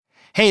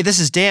Hey, this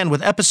is Dan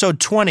with episode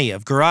 20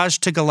 of Garage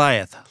to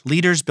Goliath,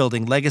 Leaders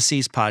Building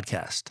Legacies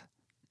podcast.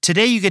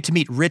 Today you get to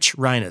meet Rich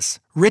Reines.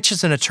 Rich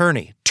is an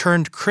attorney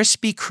turned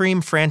Krispy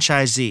Kreme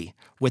franchisee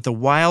with a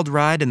wild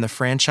ride in the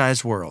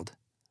franchise world.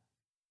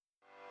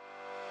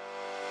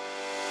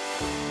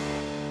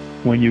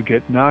 When you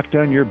get knocked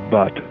on your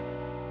butt,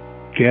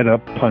 get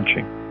up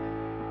punching.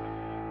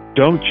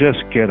 Don't just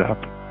get up.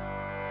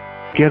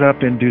 Get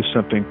up and do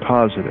something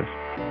positive.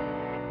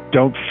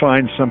 Don't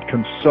find some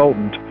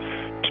consultant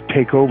to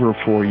take over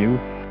for you.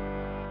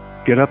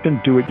 Get up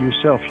and do it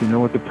yourself. You know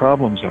what the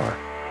problems are.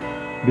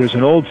 There's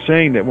an old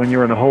saying that when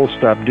you're in a hole,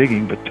 stop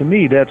digging, but to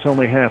me, that's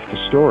only half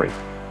the story.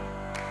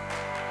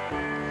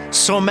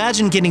 So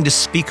imagine getting to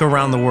speak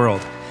around the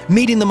world,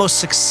 meeting the most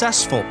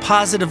successful,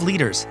 positive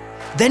leaders,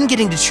 then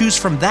getting to choose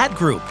from that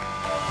group.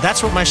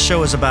 That's what my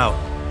show is about,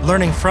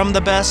 learning from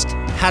the best,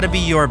 how to be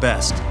your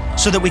best,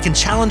 so that we can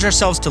challenge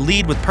ourselves to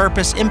lead with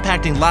purpose,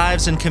 impacting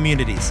lives and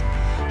communities.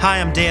 Hi,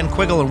 I'm Dan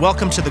Quiggle, and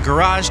welcome to the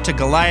Garage to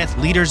Goliath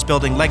Leaders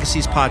Building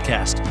Legacies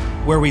podcast,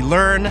 where we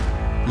learn,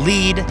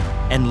 lead,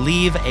 and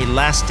leave a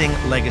lasting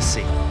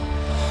legacy.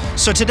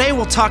 So today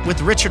we'll talk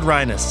with Richard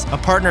Reines, a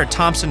partner at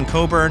Thompson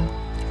Coburn,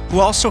 who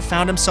also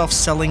found himself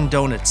selling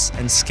donuts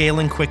and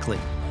scaling quickly.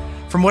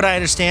 From what I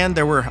understand,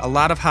 there were a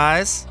lot of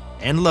highs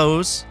and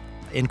lows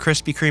in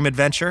Krispy Kreme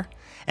adventure,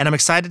 and I'm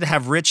excited to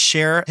have Rich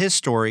share his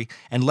story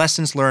and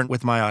lessons learned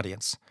with my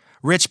audience.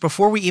 Rich,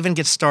 before we even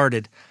get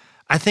started,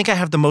 I think I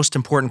have the most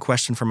important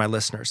question for my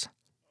listeners.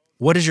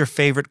 What is your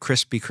favorite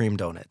Krispy Kreme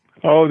donut?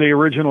 Oh, the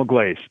original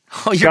glaze.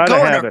 Oh, you're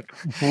Gotta have it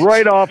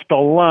right off the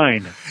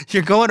line.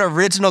 You're going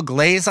original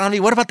glaze on me?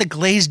 What about the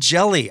glazed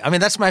jelly? I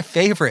mean, that's my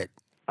favorite.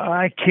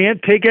 I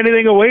can't take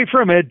anything away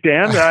from it,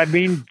 Dan. I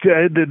mean,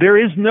 there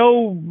is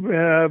no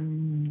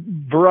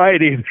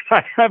variety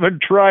I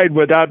haven't tried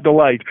without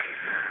delight.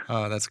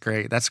 Oh, that's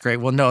great. That's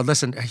great. Well, no,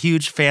 listen, a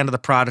huge fan of the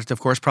product,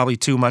 of course, probably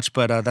too much,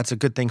 but that's a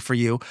good thing for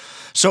you.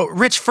 So,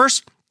 Rich,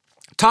 first,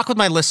 talk with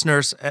my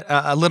listeners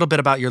a little bit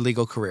about your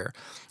legal career.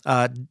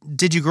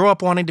 Did you grow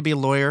up wanting to be a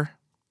lawyer?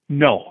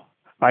 No,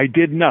 I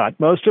did not.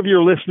 Most of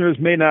your listeners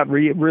may not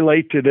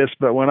relate to this,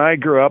 but when I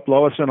grew up,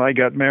 Lois and I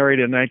got married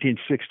in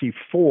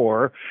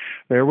 1964.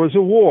 There was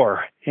a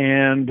war,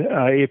 and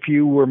if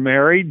you were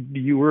married,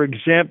 you were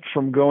exempt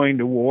from going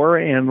to war,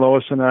 and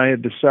Lois and I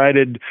had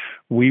decided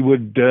we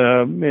would,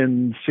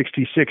 in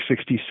 66,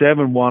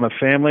 67, want a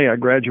family. I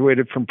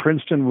graduated from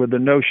Princeton with the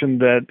notion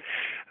that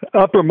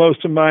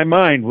uppermost in my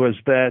mind was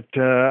that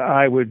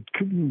I would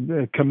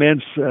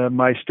commence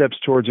my steps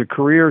towards a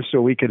career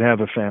so we could have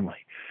a family.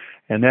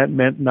 And that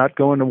meant not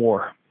going to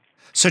war.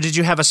 So did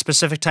you have a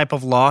specific type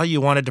of law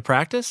you wanted to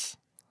practice?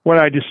 When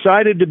I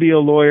decided to be a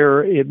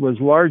lawyer, it was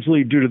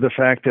largely due to the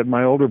fact that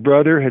my older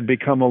brother had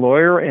become a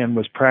lawyer and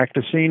was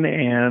practicing,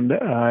 and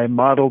I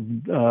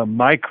modeled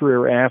my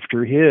career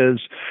after his,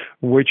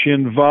 which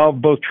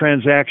involved both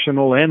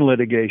transactional and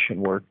litigation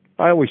work.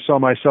 I always saw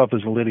myself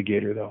as a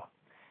litigator, though.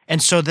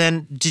 And so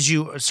then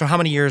so how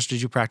many years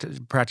did you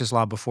practice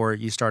law before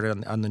you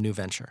started on the new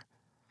venture?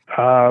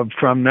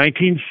 From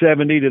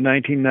 1970 to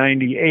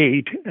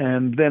 1998,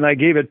 and then I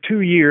gave it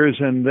 2 years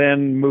and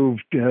then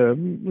moved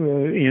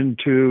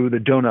into the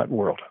donut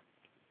world.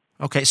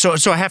 Okay, so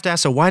I have to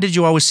ask, so why did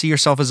you always see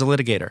yourself as a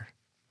litigator?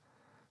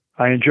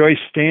 I enjoy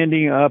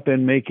standing up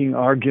and making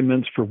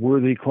arguments for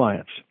worthy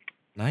clients.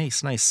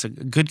 Nice. A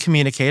good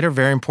communicator,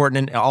 very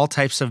important in all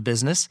types of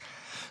business.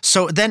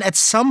 So then at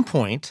some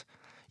point,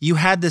 you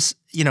had this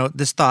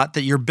thought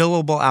that your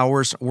billable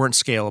hours weren't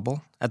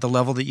scalable at the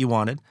level that you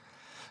wanted.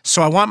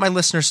 So I want my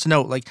listeners to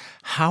know,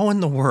 how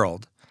in the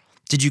world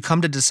did you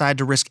come to decide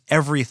to risk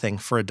everything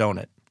for a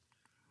donut?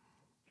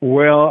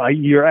 Well,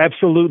 you're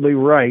absolutely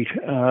right.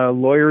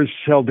 Lawyers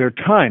sell their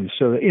time,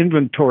 so the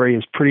inventory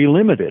is pretty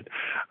limited.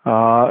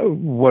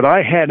 What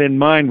I had in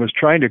mind was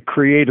trying to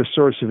create a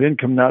source of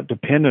income not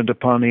dependent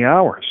upon the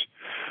hours.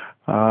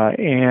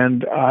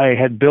 And I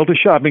had built a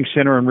shopping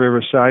center in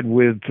Riverside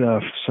with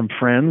some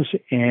friends,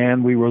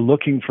 and we were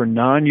looking for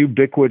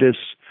non-ubiquitous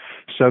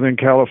Southern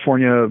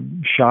California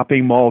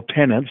shopping mall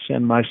tenants,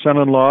 and my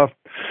son-in-law,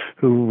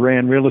 who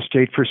ran real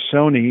estate for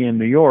Sony in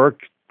New York,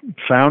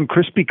 found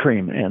Krispy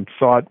Kreme and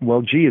thought,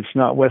 well, gee, it's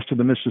not west of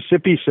the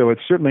Mississippi, so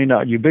it's certainly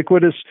not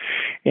ubiquitous,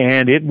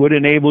 and it would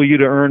enable you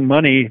to earn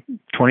money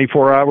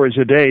 24 hours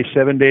a day,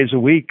 7 days a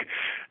week,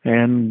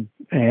 and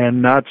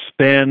not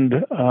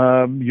spend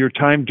your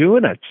time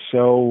doing it.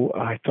 So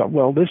I thought,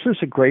 well, this is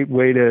a great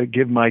way to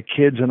give my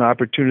kids an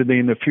opportunity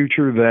in the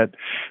future that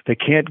they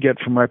can't get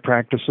from my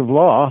practice of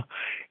law.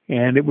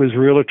 And it was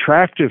real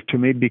attractive to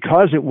me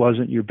because it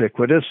wasn't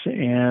ubiquitous.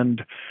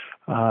 And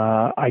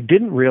I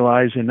didn't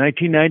realize in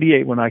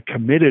 1998, when I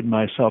committed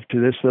myself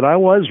to this, that I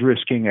was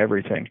risking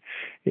everything.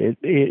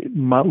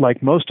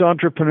 Like most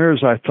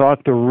entrepreneurs, I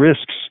thought the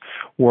risks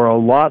were a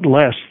lot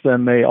less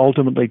than they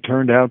ultimately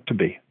turned out to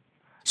be.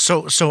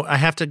 So I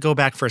have to go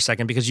back for a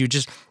second because you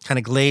just kind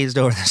of glazed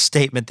over the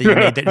statement that you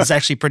made that is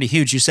actually pretty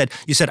huge. You said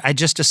I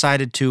just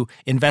decided to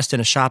invest in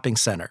a shopping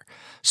center.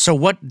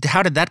 So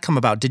how did that come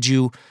about? Did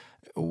you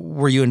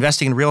were you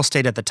investing in real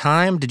estate at the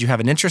time? Did you have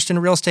an interest in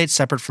real estate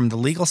separate from the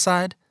legal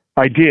side?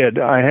 I did.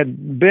 I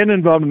had been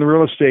involved in the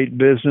real estate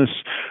business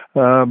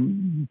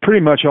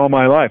pretty much all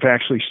my life.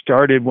 Actually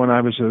started when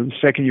I was a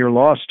second-year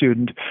law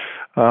student.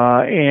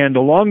 And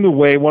along the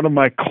way, one of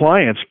my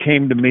clients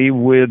came to me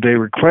with a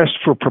request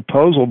for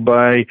proposal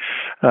by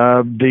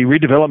the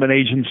redevelopment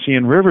agency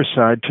in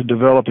Riverside to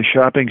develop a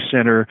shopping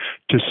center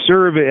to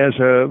serve as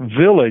a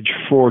village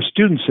for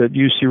students at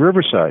UC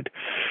Riverside.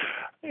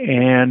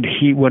 And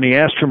when he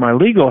asked for my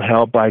legal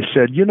help, I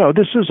said,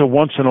 this is a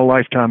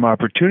once-in-a-lifetime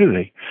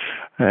opportunity.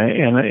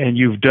 And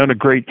you've done a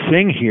great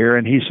thing here.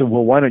 And he said,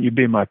 well, why don't you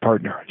be my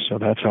partner? So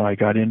that's how I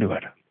got into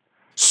it.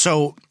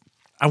 So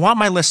I want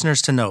my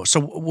listeners to know.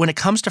 So when it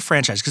comes to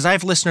franchise, because I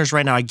have listeners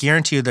right now, I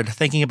guarantee you that are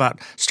thinking about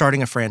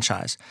starting a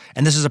franchise.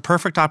 And this is a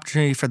perfect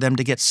opportunity for them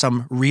to get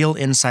some real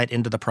insight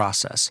into the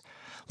process.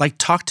 Like,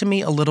 talk to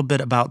me a little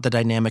bit about the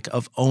dynamic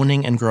of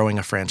owning and growing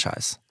a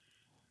franchise.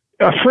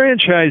 A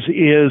franchise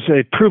is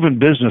a proven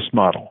business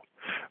model.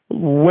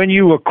 When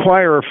you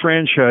acquire a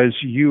franchise,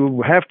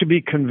 you have to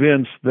be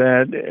convinced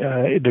that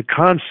the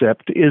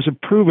concept is a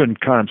proven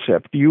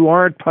concept. You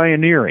aren't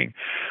pioneering.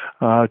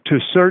 To a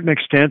certain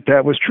extent,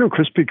 that was true.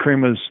 Krispy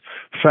Kreme was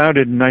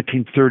founded in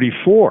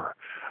 1934.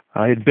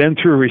 It had been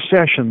through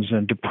recessions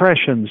and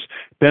depressions,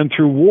 been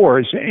through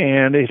wars,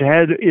 and it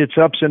had its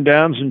ups and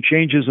downs and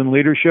changes in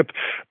leadership,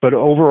 but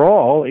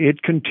overall,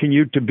 it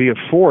continued to be a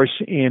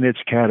force in its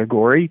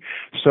category.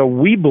 So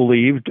we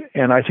believed,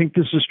 and I think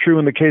this is true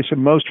in the case of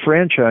most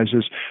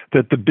franchises,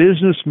 that the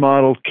business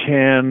model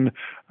can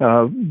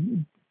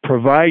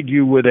provide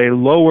you with a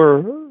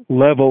lower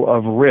level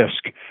of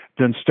risk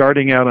than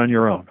starting out on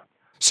your own.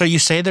 So you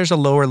say there's a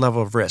lower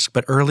level of risk,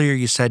 but earlier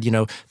you said,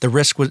 the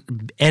risk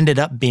ended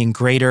up being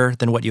greater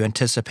than what you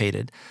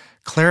anticipated.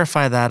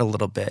 Clarify that a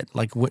little bit,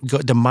 like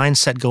the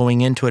mindset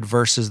going into it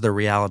versus the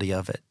reality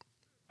of it.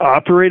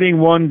 Operating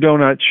one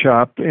donut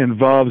shop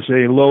involves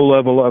a low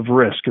level of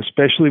risk,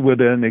 especially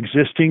with an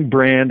existing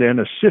brand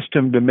and a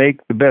system to make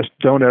the best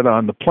donut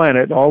on the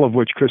planet, all of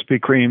which Krispy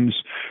Kreme's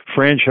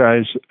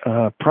franchise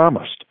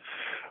promised.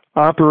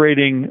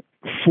 Operating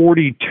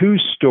 42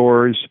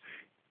 stores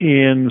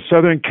in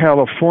Southern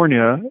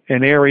California,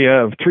 an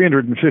area of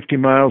 350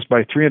 miles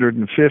by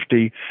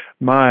 350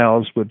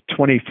 miles with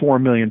 24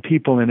 million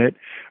people in it,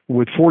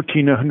 with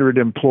 1,400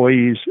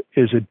 employees,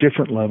 is a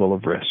different level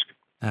of risk.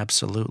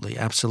 Absolutely,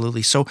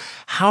 absolutely. So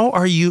how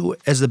are you,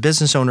 as the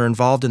business owner,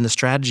 involved in the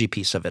strategy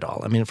piece of it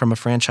all? I mean, from a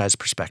franchise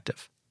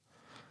perspective.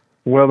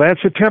 Well,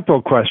 that's a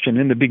temporal question.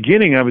 In the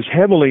beginning, I was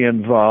heavily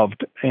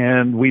involved,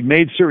 and we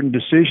made certain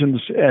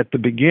decisions at the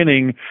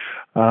beginning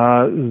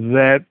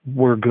that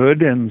were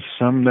good and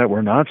some that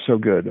were not so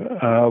good.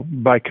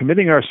 By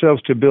committing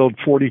ourselves to build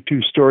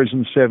 42 stores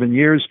in 7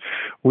 years,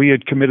 we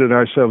had committed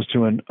ourselves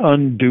to an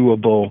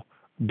undoable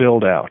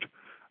build-out.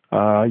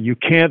 You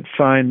can't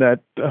find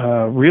that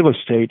real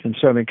estate in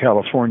Southern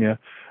California,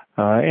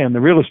 and the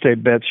real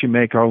estate bets you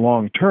make are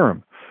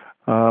long-term.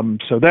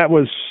 So that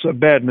was a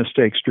bad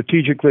mistake,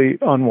 strategically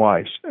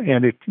unwise,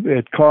 and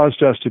it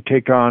caused us to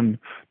take on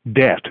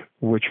debt,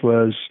 which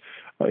was,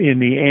 in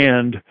the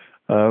end,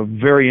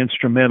 very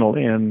instrumental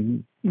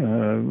in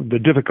the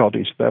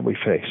difficulties that we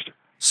faced.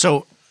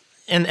 So,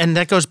 and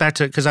that goes back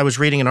to, because I was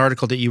reading an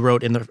article that you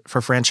wrote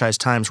for Franchise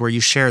Times where you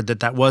shared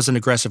that was an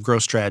aggressive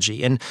growth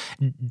strategy. And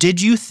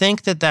did you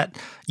think that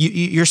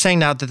you're saying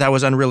now that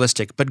was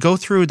unrealistic, but go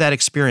through that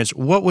experience.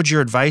 What would your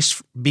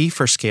advice be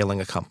for scaling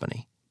a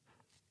company?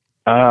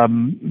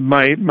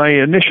 My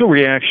initial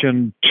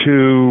reaction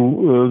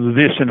to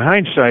this in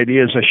hindsight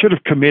is I should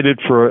have committed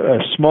for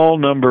a small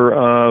number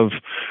of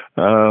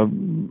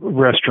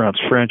restaurants,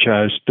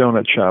 franchise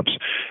donut shops,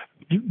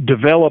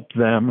 developed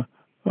them,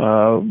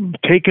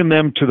 taken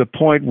them to the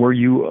point where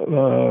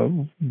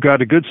you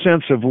got a good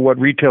sense of what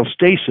retail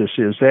stasis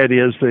is. That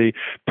is the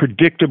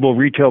predictable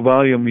retail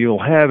volume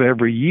you'll have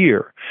every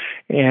year.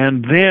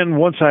 And then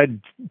once I'd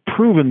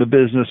proven the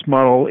business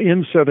model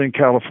in Southern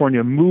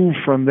California, moved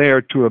from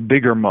there to a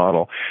bigger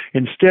model.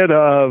 Instead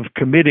of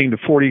committing to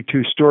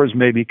 42 stores,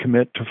 maybe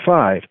commit to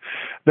 5.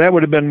 That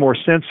would have been more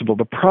sensible.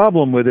 The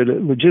problem with it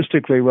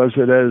logistically was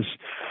that as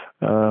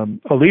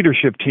a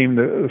leadership team,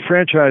 the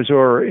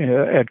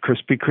franchisor at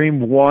Krispy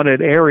Kreme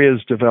wanted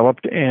areas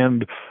developed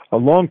and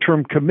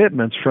long-term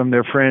commitments from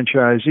their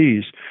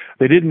franchisees.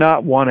 They did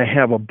not want to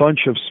have a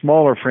bunch of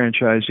smaller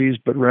franchisees,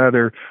 but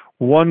rather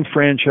one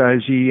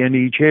franchisee in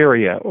each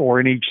area or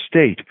in each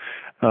state.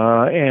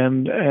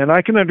 And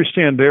I can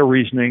understand their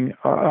reasoning.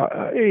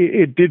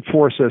 It did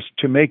force us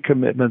to make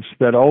commitments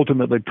that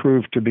ultimately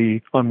proved to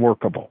be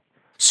unworkable.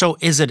 So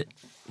is it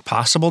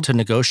possible to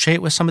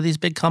negotiate with some of these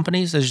big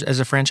companies as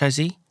a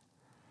franchisee?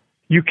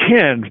 You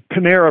can.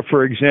 Panera,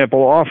 for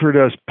example, offered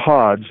us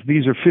pods.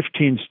 These are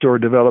 15-store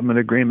development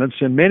agreements,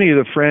 and many of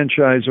the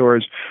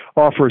franchisors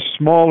offer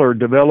smaller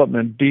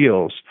development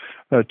deals,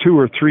 2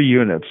 or 3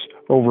 units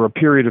over a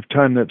period of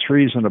time that's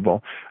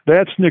reasonable.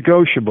 That's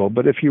negotiable,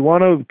 but if you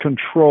want to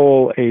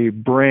control a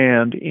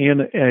brand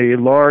in a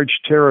large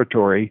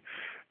territory,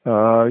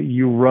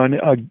 you run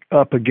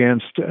up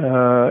against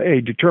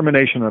a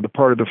determination on the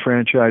part of the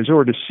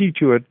franchisor to see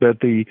to it that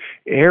the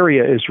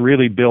area is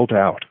really built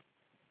out.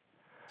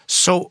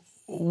 So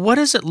what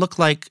does it look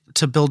like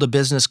to build a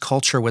business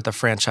culture with a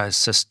franchise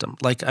system?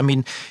 Like, I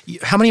mean,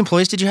 how many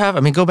employees did you have?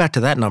 I mean, go back to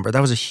that number. That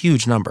was a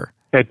huge number.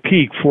 At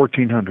peak,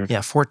 1,400.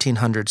 Yeah,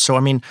 1,400. So, I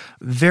mean,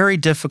 very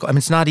difficult. I mean,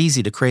 it's not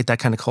easy to create that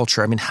kind of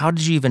culture. I mean, how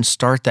did you even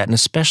start that? And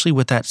especially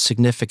with that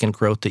significant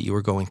growth that you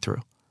were going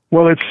through?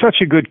 Well, it's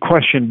such a good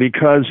question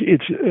because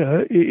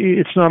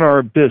it's not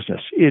our business.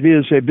 It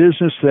is a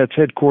business that's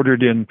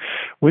headquartered in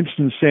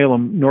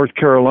Winston-Salem, North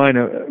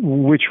Carolina,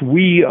 which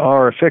we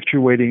are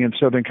effectuating in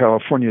Southern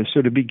California.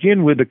 So to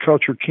begin with, the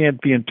culture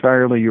can't be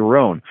entirely your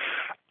own.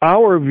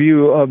 Our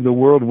view of the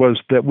world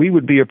was that we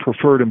would be a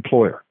preferred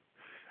employer,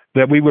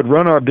 that we would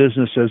run our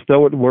business as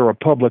though it were a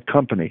public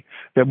company,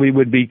 that we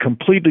would be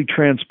completely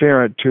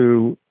transparent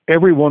to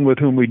everyone with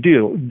whom we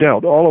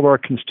dealt, all of our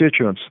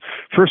constituents,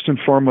 first and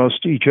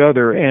foremost each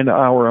other and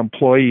our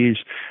employees,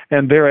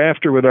 and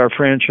thereafter with our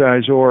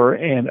franchisor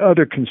and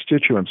other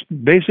constituents,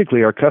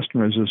 basically our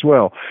customers as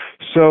well.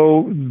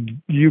 So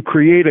you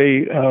create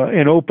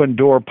an open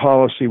door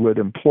policy with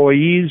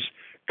employees,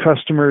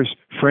 customers,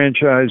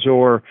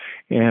 franchisor,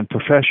 and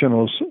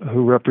professionals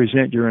who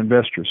represent your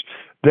investors.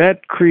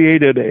 That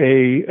created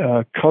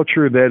a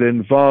culture that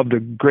involved a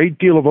great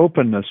deal of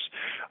openness.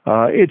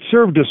 It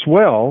served us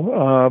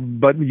well,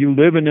 but you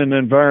live in an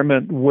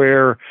environment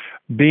where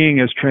being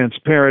as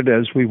transparent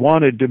as we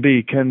wanted to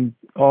be can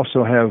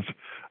also have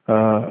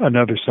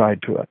another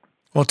side to it.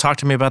 Well, talk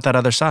to me about that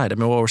other side. I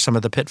mean, what were some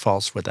of the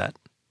pitfalls with that?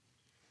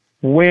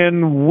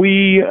 When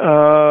we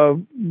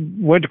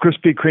went to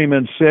Krispy Kreme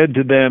and said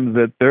to them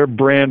that their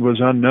brand was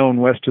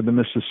unknown west of the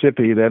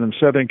Mississippi, that in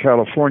Southern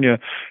California,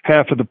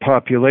 half of the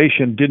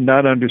population did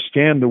not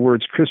understand the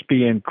words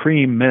Krispy and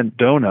Kreme meant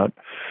donut,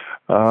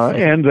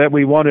 and that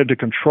we wanted to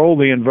control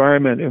the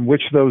environment in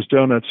which those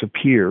donuts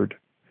appeared.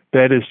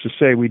 That is to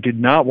say, we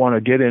did not want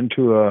to get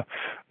into a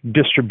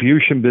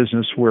distribution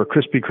business where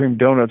Krispy Kreme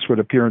donuts would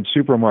appear in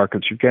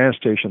supermarkets or gas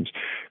stations.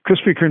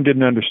 Krispy Kreme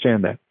didn't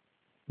understand that.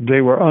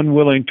 They were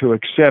unwilling to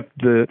accept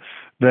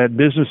that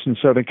business in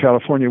Southern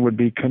California would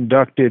be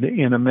conducted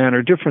in a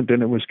manner different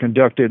than it was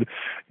conducted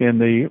in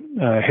the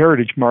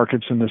heritage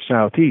markets in the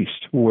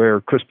Southeast,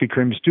 where Krispy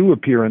Kremes do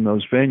appear in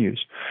those venues.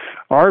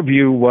 Our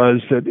view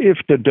was that if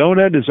the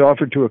donut is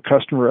offered to a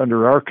customer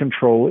under our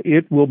control,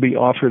 it will be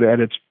offered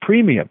at its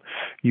premium.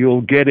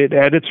 You'll get it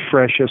at its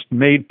freshest,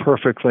 made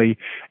perfectly,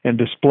 and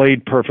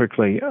displayed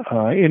perfectly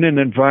in an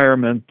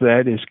environment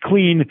that is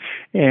clean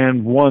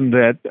and one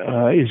that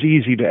is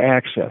easy to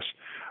access.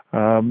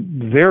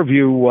 Their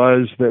view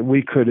was that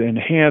we could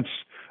enhance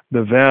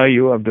the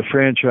value of the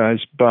franchise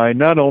by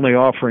not only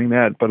offering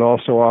that, but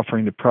also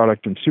offering the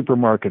product in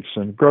supermarkets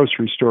and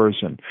grocery stores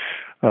and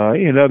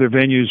in other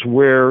venues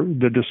where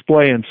the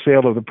display and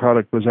sale of the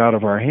product was out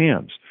of our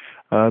hands.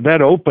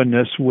 That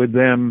openness with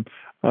them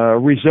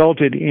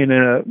resulted in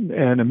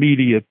an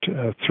immediate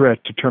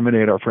threat to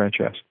terminate our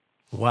franchise.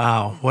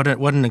 Wow, what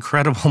an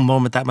incredible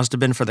moment that must have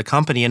been for the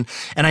company. And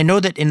I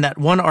know that in that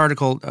one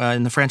article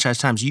in the Franchise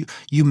Times,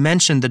 you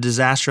mentioned the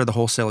disaster of the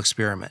wholesale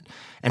experiment.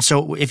 And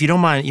so if you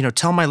don't mind,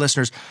 tell my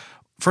listeners,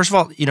 first of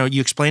all,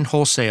 you explained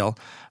wholesale,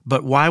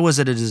 but why was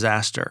it a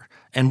disaster?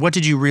 And what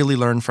did you really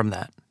learn from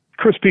that?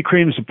 Krispy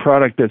Kreme is a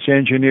product that's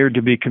engineered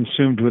to be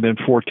consumed within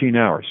 14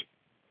 hours.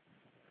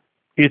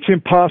 It's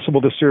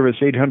impossible to service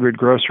 800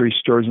 grocery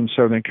stores in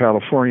Southern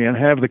California and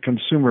have the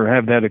consumer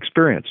have that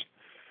experience.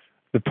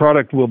 The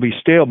product will be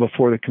stale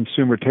before the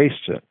consumer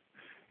tastes it.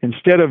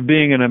 Instead of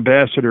being an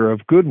ambassador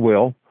of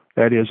goodwill,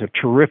 that is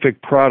a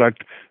terrific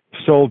product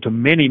sold to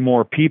many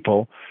more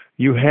people,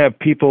 you have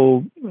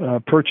people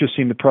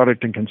purchasing the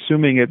product and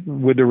consuming it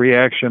with the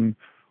reaction,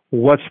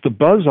 what's the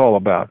buzz all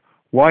about?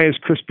 Why is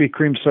Krispy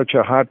Kreme such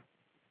a hot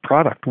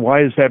product?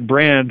 Why is that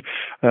brand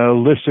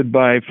listed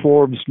by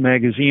Forbes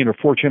magazine or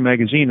Fortune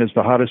magazine as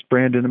the hottest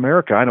brand in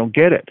America? I don't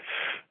get it.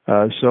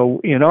 So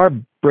in our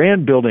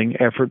brand building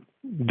effort,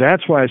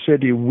 that's why I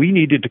said to you, we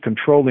needed to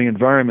control the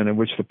environment in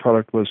which the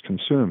product was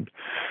consumed.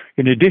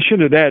 In addition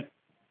to that,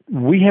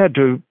 we had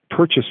to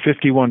purchase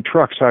 51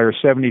 trucks, hire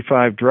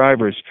 75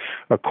 drivers,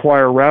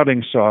 acquire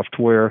routing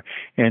software,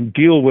 and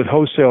deal with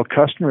wholesale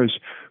customers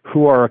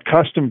who are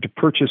accustomed to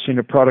purchasing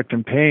a product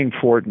and paying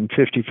for it in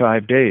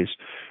 55 days.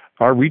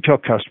 Our retail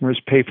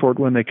customers pay for it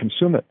when they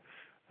consume it.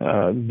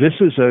 This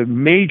is a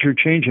major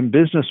change in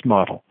business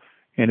model,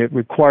 and it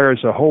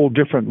requires a whole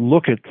different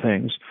look at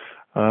things.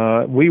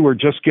 We were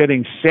just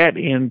getting set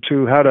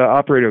into how to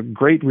operate a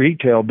great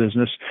retail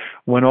business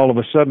when all of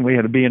a sudden we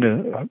had to be in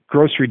a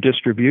grocery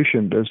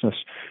distribution business,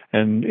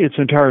 and it's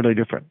entirely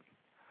different.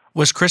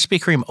 Was Krispy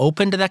Kreme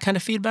open to that kind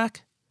of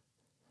feedback?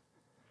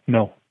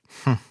 No.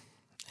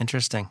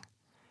 Interesting.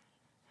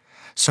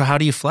 So how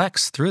do you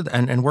flex through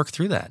and work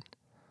through that?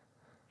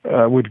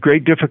 with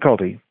great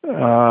difficulty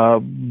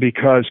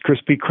because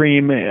Krispy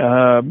Kreme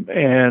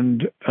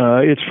and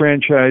its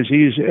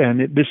franchisees,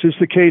 and this is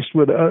the case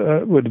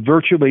with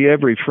virtually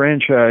every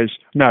franchise,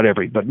 not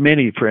every, but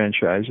many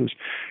franchises.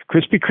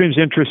 Krispy Kreme's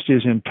interest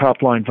is in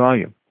top-line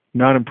volume,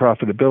 not in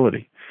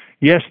profitability.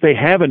 Yes, they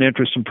have an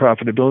interest in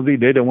profitability.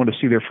 They don't want to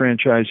see their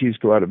franchisees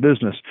go out of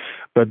business,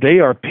 but they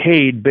are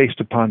paid based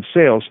upon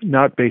sales,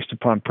 not based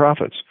upon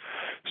profits.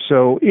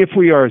 So if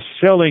we are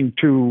selling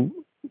to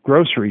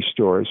grocery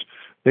stores,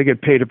 they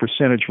get paid a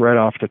percentage right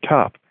off the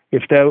top.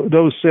 If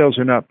those sales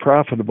are not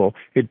profitable,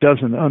 it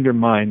doesn't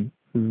undermine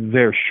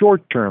their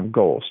short-term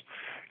goals.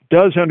 It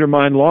does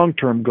undermine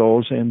long-term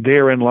goals, and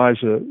therein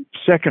lies a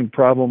second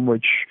problem,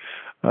 which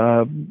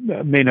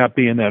may not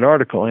be in that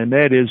article, and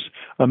that is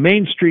a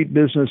Main Street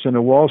business and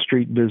a Wall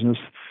Street business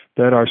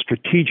that are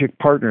strategic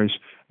partners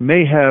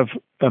may have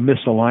a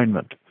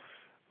misalignment.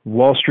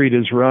 Wall Street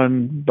is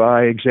run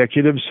by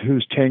executives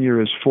whose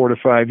tenure is 4 to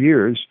 5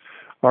 years.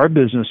 Our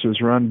business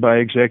is run by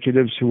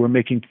executives who are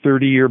making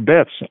 30-year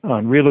bets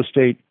on real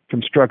estate,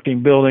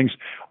 constructing buildings,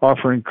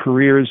 offering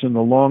careers in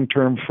the long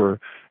term for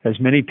as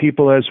many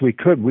people as we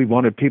could. We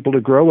wanted people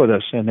to grow with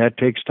us, and that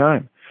takes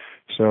time.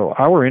 So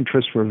our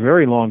interests were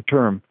very long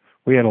term.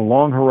 We had a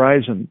long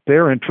horizon.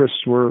 Their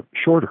interests were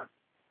shorter.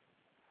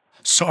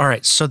 So, all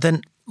right. So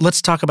then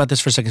let's talk about this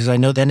for a second, because I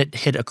know then it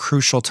hit a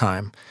crucial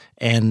time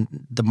and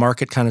the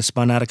market kind of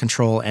spun out of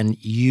control and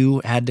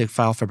you had to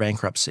file for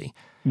bankruptcy.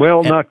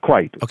 Well, not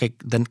quite. Okay,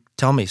 then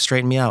tell me,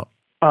 straighten me out.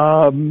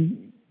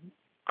 Krispy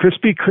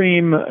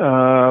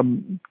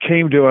Kreme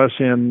came to us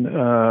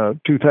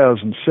in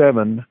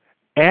 2007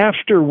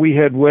 after we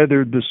had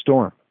weathered the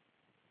storm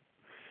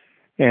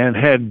and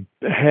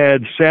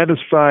had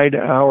satisfied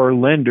our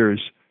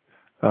lenders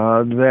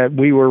that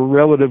we were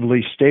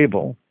relatively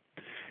stable,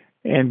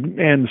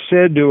 and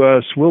said to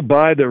us, we'll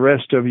buy the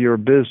rest of your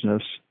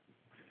business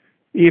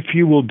if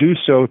you will do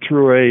so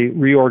through a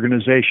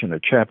reorganization, a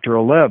Chapter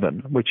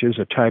 11, which is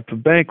a type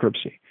of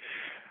bankruptcy.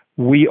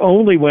 We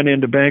only went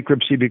into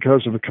bankruptcy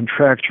because of a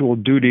contractual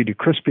duty to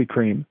Krispy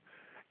Kreme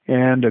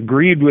and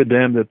agreed with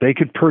them that they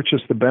could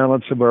purchase the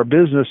balance of our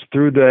business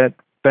through that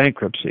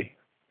bankruptcy.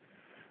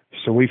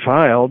 So we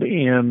filed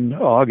in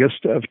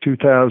August of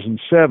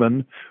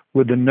 2007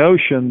 with the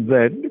notion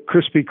that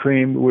Krispy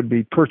Kreme would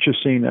be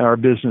purchasing our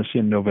business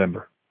in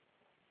November.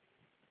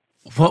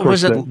 What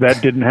was it?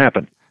 That didn't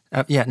happen.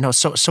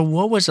 So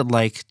what was it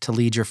like to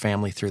lead your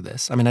family through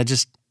this? I mean,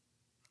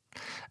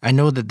 I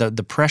know that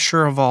the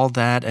pressure of all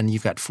that, and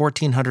you've got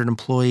 1,400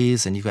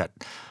 employees, and you've got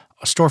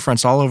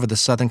storefronts all over the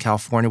Southern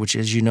California, which,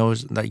 as you know,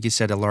 is, like you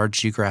said, a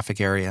large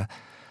geographic area.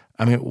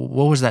 I mean,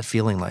 what was that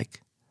feeling like?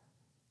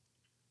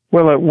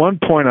 Well, at one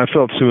point I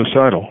felt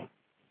suicidal.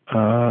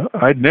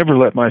 I'd never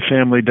let my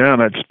family down.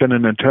 I'd spent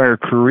an entire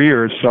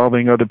career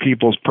solving other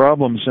people's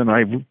problems, and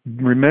I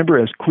remember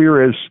as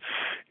clear as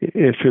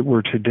if it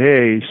were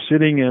today,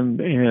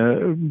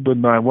 sitting with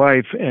my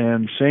wife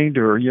and saying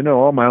to her,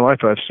 all my life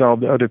I've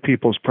solved other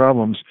people's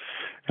problems,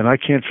 and I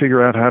can't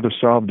figure out how to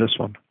solve this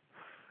one.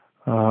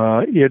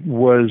 It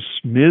was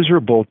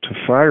miserable to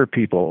fire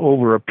people.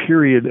 Over a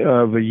period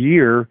of a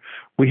year,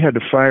 we had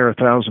to fire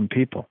 1,000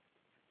 people.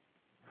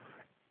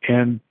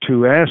 And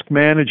to ask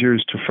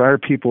managers to fire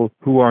people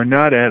who are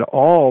not at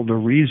all the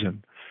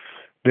reason,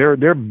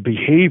 their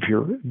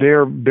behavior,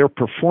 their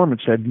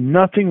performance had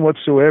nothing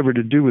whatsoever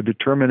to do with the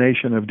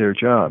termination of their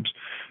jobs.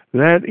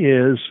 That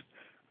is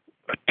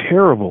a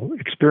terrible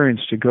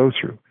experience to go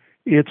through.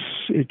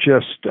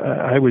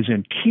 I was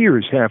in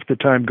tears half the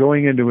time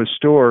going into a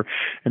store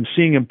and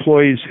seeing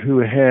employees who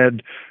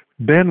had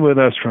been with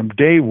us from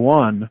day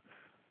one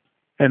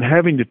and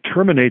having to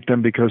terminate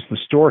them because the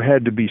store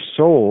had to be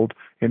sold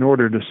in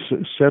order to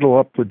settle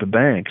up with the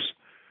banks,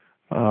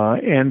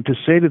 and to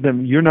say to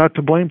them, "You're not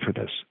to blame for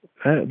this."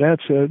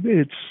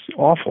 It's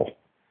awful.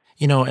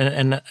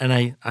 And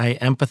I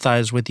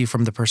empathize with you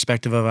from the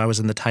perspective of I was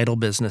in the title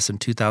business in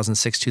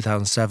 2006,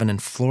 2007 in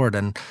Florida,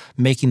 and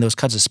making those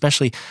cuts,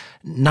 especially,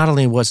 not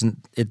only wasn't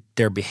it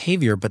their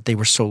behavior, but they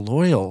were so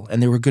loyal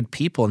and they were good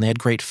people and they had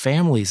great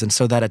families. And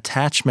so that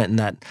attachment and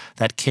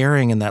that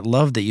caring and that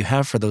love that you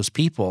have for those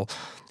people,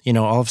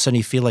 all of a sudden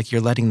you feel like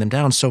you're letting them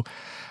down. So,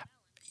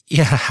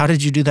 yeah, how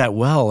did you do that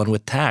well and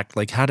with tact?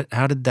 Like, how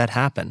did that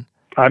happen?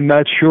 I'm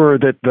not sure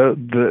that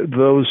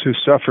those who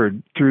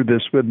suffered through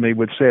this with me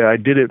would say I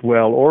did it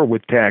well or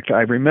with tact.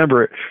 I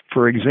remember,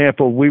 for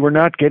example, we were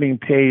not getting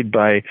paid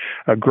by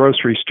a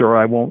grocery store.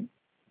 I won't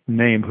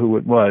name who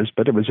it was,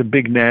 but it was a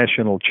big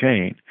national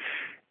chain.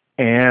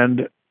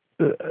 And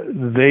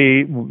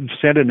they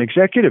sent an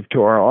executive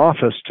to our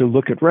office to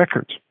look at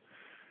records.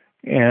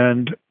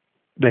 And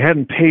they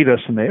hadn't paid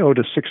us, and they owed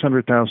us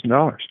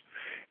 $600,000.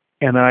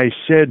 And I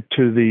said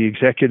to the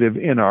executive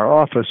in our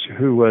office,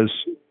 who was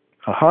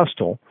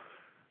hostile,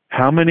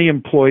 "How many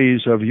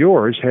employees of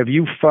yours have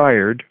you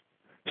fired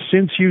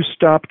since you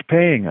stopped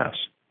paying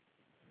us?"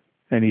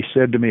 And he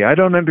said to me, "I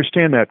don't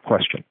understand that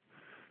question."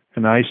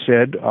 And I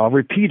said, "I'll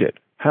repeat it.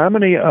 How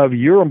many of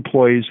your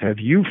employees have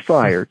you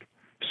fired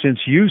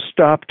since you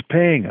stopped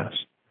paying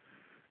us?"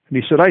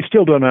 And he said, I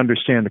still don't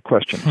understand the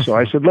question. So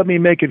I said, let me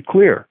make it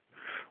clear.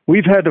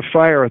 We've had to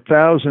fire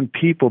 1,000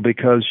 people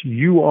because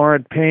you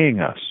aren't paying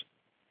us.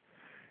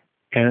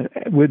 And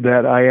with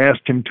that, I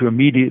asked him to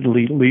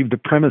immediately leave the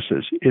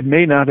premises. It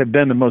may not have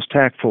been the most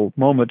tactful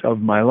moment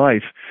of my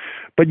life,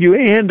 but you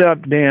end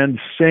up, Dan,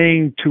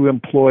 saying to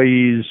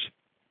employees,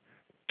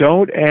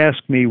 don't ask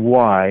me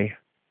why,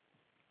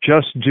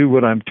 just do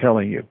what I'm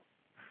telling you.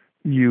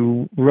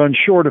 You run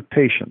short of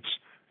patience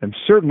and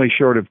certainly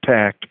short of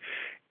tact,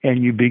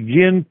 and you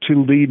begin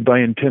to lead by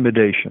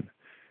intimidation.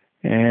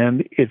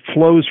 And it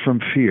flows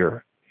from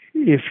fear.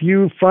 If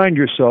you find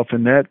yourself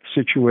in that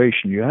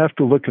situation, you have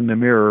to look in the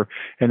mirror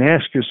and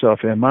ask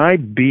yourself, am I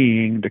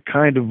being the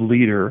kind of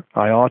leader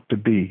I ought to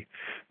be?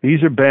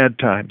 These are bad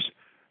times.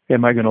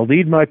 Am I going to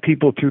lead my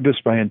people through this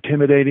by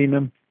intimidating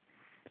them?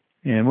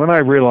 And when I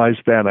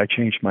realized that, I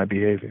changed my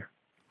behavior.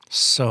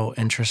 So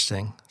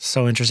interesting.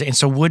 So interesting. And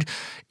so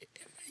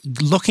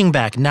looking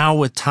back now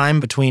with time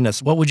between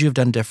us, what would you have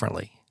done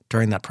differently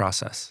during that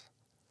process?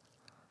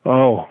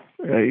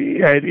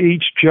 At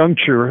each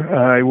juncture,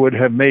 I would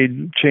have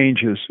made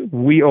changes.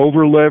 We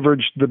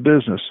over-leveraged the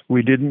business.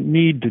 We didn't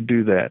need to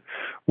do that.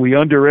 We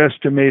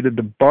underestimated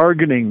the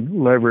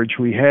bargaining leverage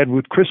we had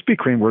with Krispy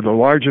Kreme. We're the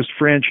largest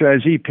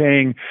franchisee,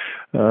 paying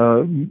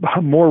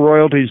more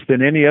royalties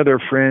than any other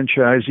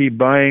franchisee,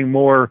 buying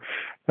more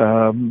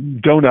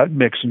donut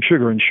mix and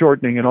sugar and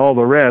shortening and all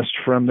the rest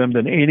from them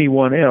than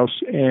anyone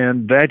else,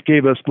 and that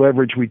gave us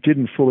leverage we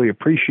didn't fully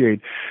appreciate.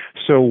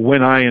 So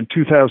when I, in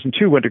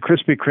 2002, went to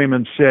Krispy Kreme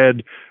and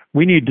said,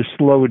 we need to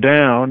slow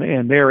down,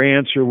 and their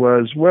answer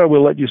was, well,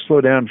 we'll let you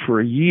slow down for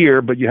a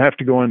year, but you have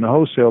to go in the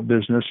wholesale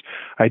business,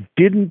 I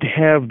didn't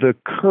have the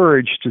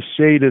courage to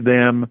say to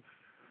them,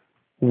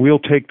 we'll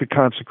take the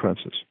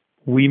consequences.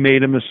 We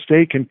made a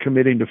mistake in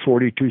committing to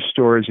 42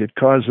 stores. It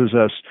causes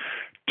us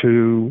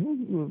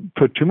to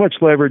put too much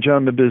leverage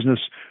on the business,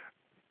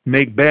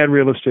 make bad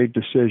real estate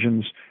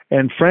decisions,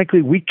 and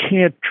frankly, we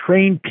can't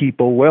train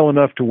people well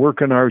enough to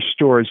work in our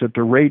stores at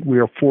the rate we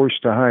are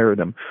forced to hire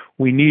them.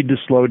 We need to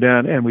slow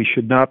down, and we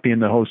should not be in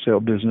the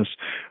wholesale business.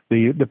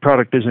 The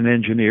product isn't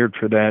engineered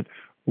for that.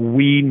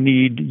 We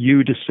need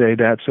you to say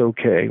that's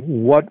okay.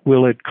 What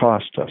will it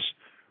cost us?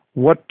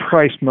 What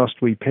price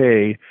must we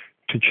pay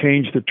to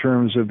change the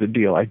terms of the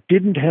deal? I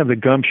didn't have the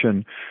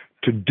gumption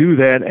to do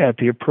that at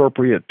the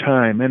appropriate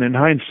time. And in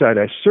hindsight,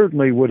 I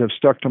certainly would have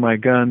stuck to my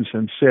guns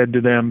and said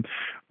to them,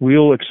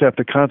 we'll accept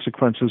the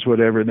consequences,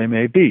 whatever they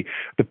may be.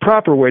 The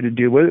proper way to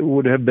deal with it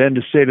would have been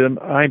to say to them,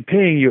 I'm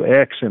paying you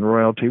X in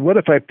royalty. What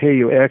if I pay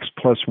you X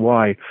plus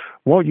Y?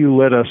 Won't you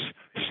let us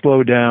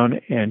slow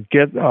down and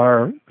get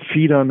our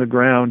feet on the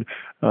ground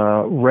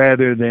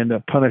rather than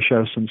punish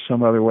us in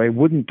some other way?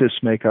 Wouldn't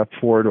this make up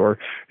for it? Or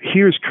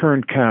here's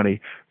Kern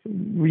County.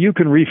 You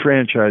can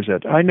refranchise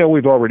it. I know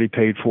we've already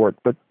paid for it,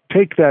 but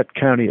take that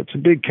county, it's a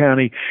big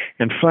county,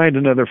 and find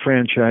another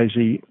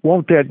franchisee.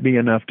 Won't that be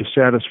enough to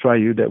satisfy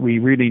you that we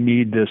really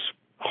need this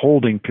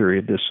holding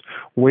period, this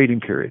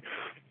waiting period?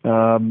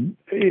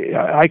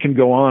 I can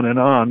go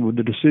on with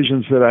the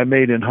decisions that I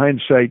made in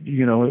hindsight.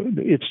 You know,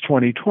 it's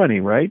 2020,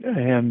 right?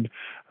 And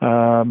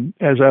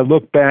as I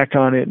look back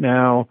on it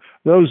now,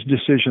 those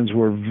decisions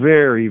were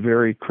very,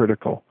 very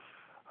critical.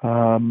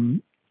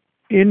 In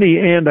the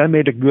end, I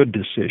made a good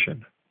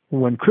decision.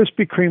 When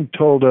Krispy Kreme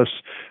told us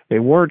they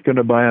weren't going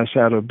to buy us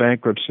out of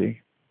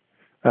bankruptcy,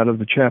 out of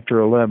the Chapter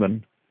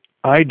 11,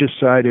 I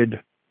decided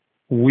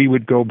we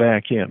would go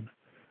back in.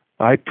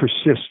 I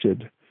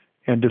persisted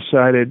and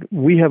decided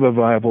we have a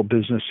viable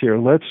business here.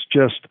 Let's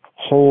just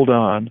hold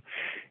on.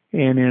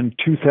 And in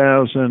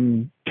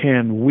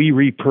 2010, we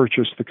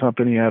repurchased the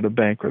company out of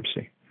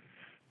bankruptcy.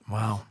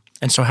 Wow.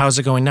 And so how's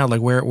it going now?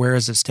 Like where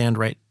does it stand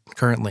right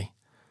currently?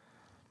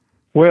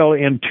 Well,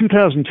 in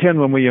 2010,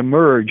 when we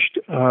emerged,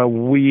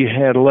 we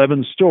had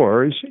 11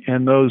 stores,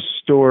 and those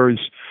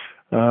stores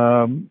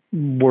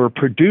were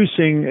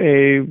producing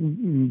a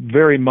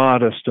very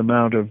modest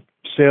amount of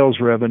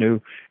sales revenue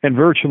and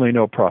virtually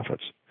no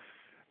profits.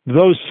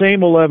 Those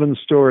same 11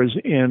 stores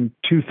in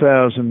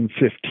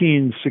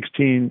 2015,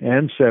 16,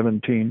 and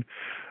 17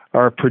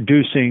 are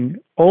producing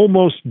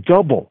almost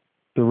double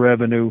the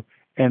revenue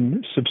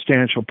and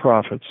substantial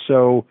profits.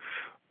 So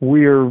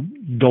we're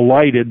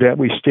delighted that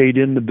we stayed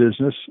in the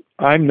business.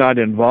 I'm not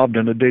involved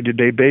on a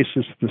day-to-day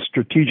basis. The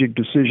strategic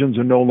decisions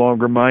are no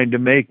longer mine to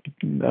make.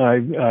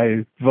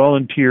 I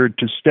volunteered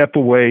to step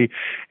away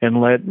and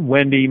let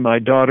Wendy, my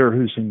daughter,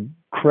 who's an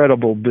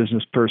incredible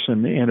business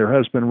person, and her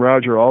husband,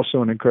 Roger,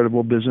 also an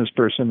incredible business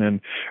person,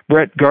 and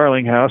Brett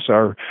Garlinghouse,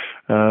 our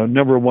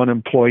number one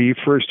employee,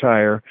 first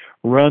hire,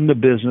 run the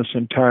business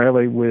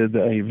entirely with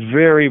a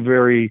very,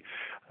 very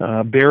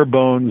bare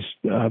bones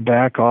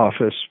back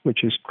office,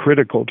 which is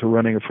critical to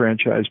running a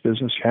franchise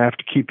business. You have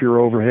to keep your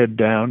overhead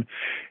down.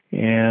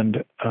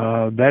 And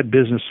that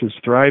business is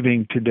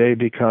thriving today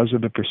because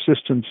of the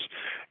persistence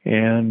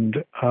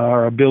and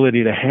our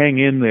ability to hang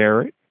in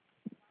there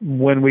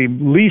when we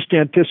least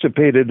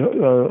anticipated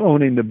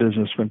owning the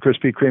business, when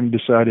Krispy Kreme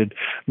decided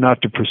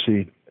not to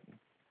proceed.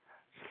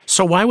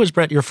 So why was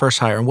Brett your first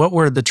hire? And what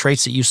were the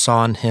traits that you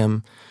saw in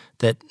him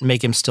that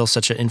make him still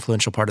such an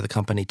influential part of the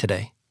company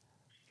today?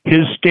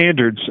 His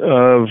standards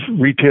of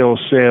retail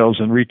sales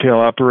and retail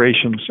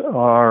operations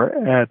are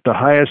at the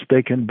highest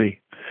they can be.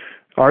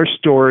 Our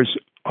stores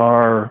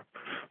are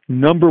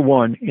number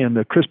one in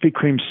the Krispy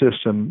Kreme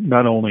system,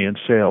 not only in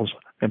sales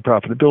and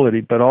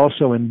profitability, but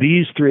also in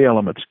these three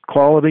elements: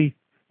 quality,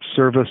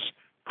 service,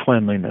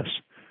 cleanliness.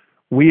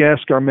 We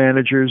ask our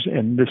managers,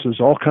 and this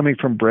is all coming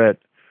from Brett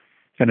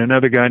and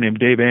another guy named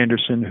Dave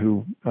Anderson,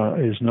 who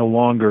is no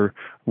longer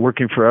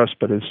working for us,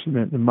 but is,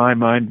 in my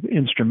mind,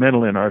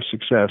 instrumental in our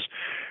success.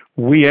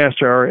 We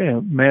ask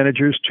our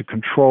managers to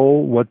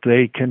control what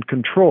they can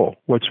control,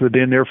 what's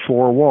within their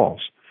four walls.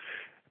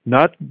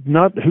 Not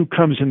who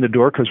comes in the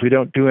door, because we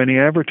don't do any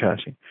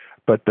advertising,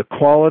 but the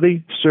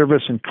quality,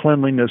 service, and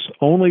cleanliness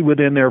only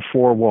within their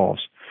four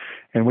walls.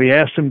 And we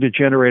ask them to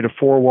generate a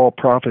four-wall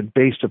profit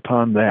based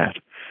upon that.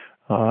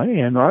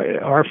 And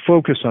our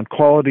focus on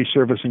quality,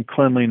 service, and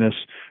cleanliness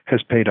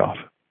has paid off,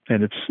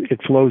 and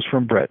it flows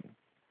from Brett.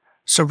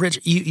 So, Rich,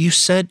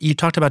 you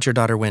talked about your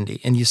daughter, Wendy,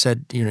 and you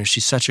said,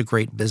 she's such a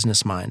great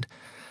business mind.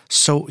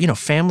 So,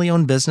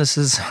 family-owned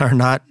businesses are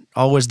not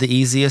always the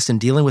easiest, and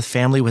dealing with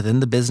family within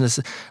the business.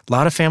 A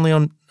lot of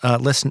family-owned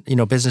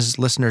business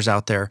listeners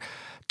out there.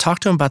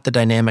 Talk to them about the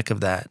dynamic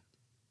of that.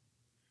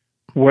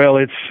 Well,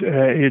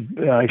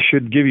 I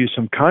should give you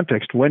some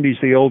context. Wendy's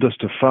the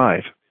oldest of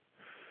five.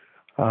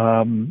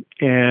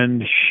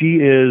 And she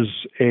is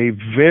a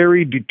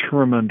very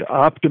determined,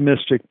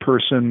 optimistic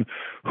person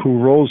who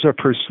rolls up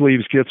her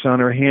sleeves, gets on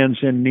her hands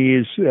and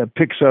knees,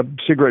 picks up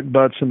cigarette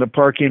butts in the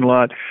parking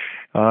lot.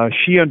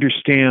 She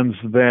understands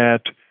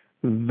that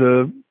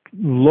the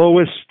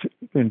lowest,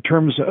 in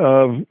terms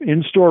of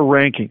in-store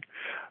ranking,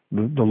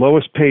 the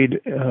lowest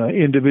paid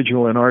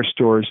individual in our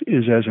stores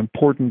is as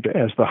important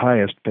as the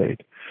highest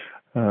paid.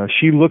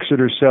 She looks at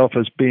herself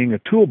as being a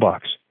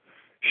toolbox.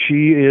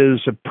 She is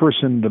a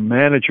person the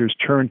managers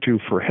turn to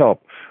for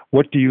help.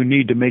 What do you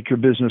need to make your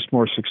business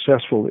more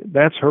successful?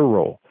 That's her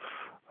role.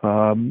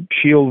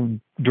 She'll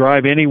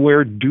drive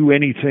anywhere, do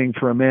anything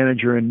for a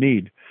manager in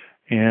need,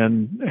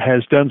 and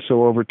has done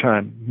so over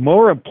time.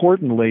 More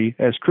importantly,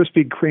 as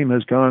Krispy Kreme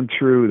has gone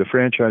through, the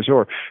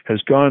franchisor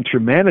has gone through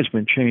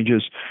management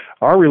changes,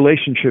 our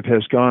relationship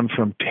has gone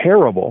from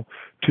terrible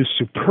to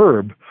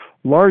superb,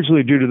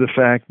 largely due to the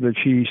fact that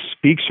she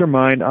speaks her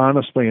mind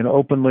honestly and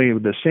openly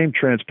with the same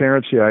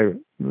transparency I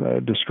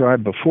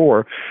described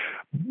before.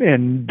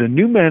 And the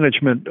new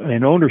management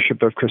and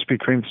ownership of Krispy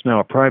Kreme, it's now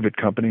a private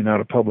company,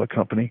 not a public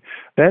company,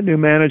 that new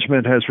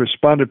management has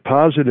responded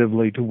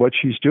positively to what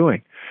she's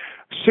doing.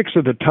 6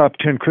 of the top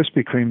 10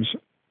 Krispy Kremes,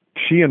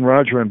 she and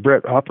Roger and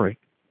Brett operate.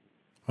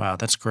 Wow,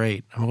 that's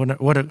great.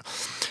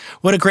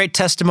 What a great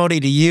testimony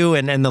to you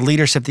and the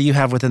leadership that you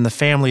have within the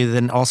family,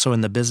 then also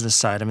in the business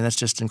side. I mean, that's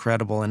just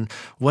incredible. And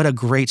what a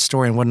great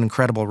story and what an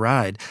incredible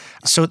ride.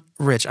 So,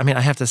 Rich, I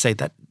have to say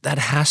that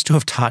has to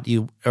have taught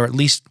you, or at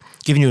least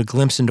given you a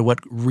glimpse into what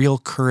real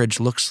courage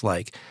looks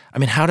like.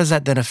 How does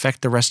that then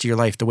affect the rest of your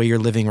life, the way you're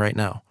living right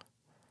now?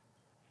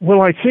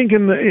 Well, I think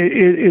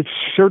it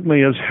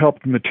certainly has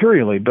helped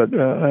materially, but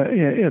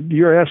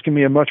you're asking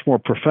me a much more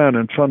profound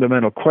and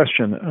fundamental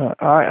question.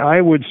 I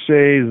would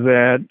say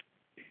that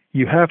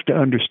you have to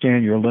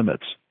understand your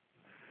limits.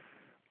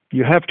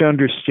 You have to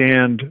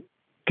understand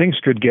things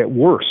could get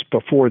worse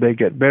before they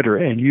get better,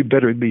 and you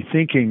better be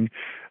thinking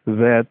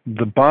that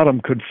the bottom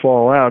could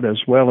fall out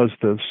as well as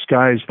the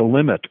sky's the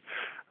limit.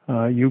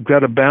 You've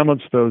got to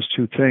balance those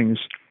two things.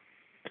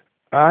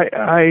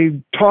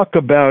 I talk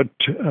about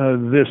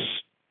this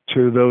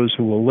to those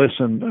who will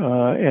listen,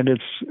 and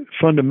it's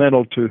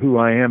fundamental to who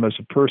I am as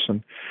a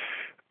person.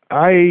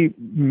 I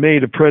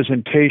made a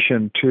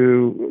presentation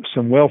to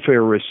some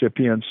welfare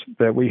recipients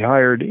that we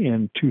hired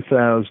in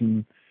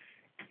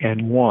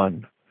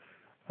 2001,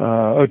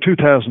 or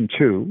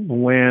 2002,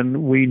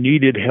 when we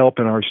needed help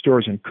in our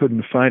stores and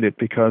couldn't find it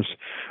because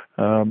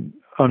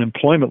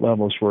unemployment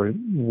levels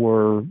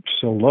were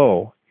so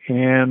low.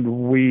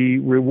 And we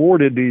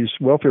rewarded these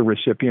welfare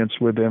recipients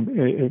with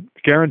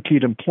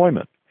guaranteed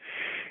employment.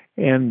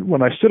 And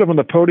when I stood up on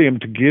the podium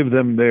to give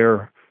them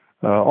their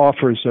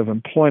offers of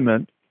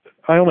employment,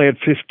 I only had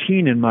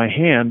 15 in my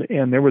hand,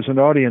 and there was an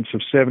audience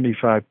of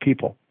 75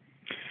 people.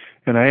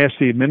 And I asked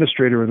the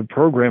administrator of the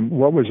program,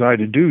 what was I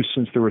to do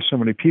since there were so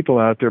many people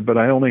out there, but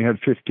I only had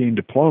 15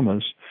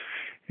 diplomas?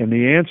 And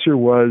the answer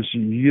was,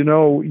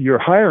 you're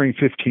hiring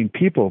 15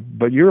 people,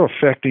 but you're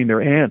affecting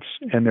their aunts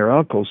and their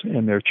uncles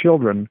and their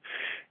children,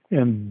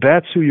 and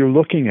that's who you're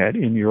looking at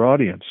in your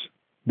audience.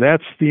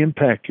 That's the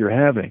impact you're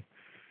having.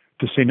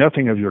 To say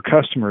nothing of your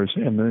customers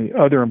and the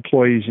other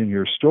employees in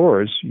your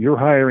stores, you're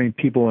hiring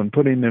people and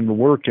putting them to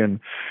work and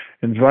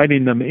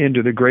inviting them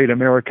into the great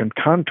American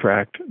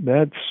contract.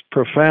 That's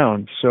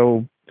profound.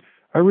 So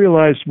I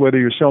realized whether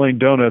you're selling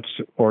donuts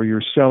or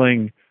you're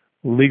selling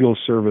legal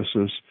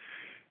services,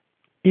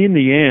 in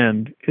the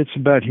end, it's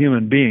about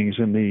human beings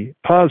and the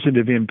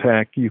positive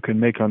impact you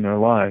can make on their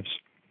lives.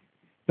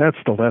 That's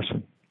the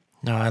lesson.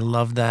 No, I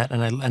love that,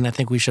 and I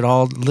think we should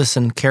all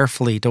listen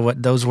carefully to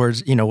what those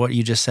words, what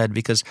you just said,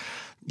 because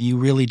you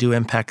really do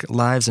impact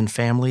lives and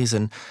families.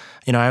 And,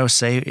 I always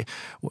say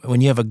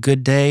when you have a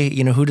good day,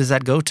 who does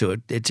that go to?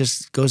 It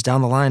just goes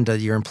down the line to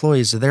your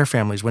employees, to their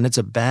families. When it's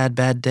a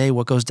bad day,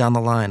 what goes down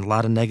the line? A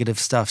lot of negative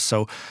stuff.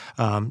 So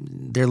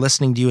they're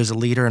listening to you as a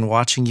leader and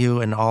watching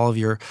you and all of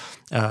your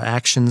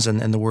actions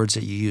and the words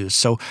that you use.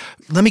 So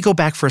let me go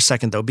back for a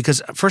second, though,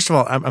 because first of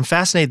all, I'm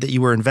fascinated that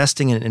you were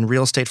investing in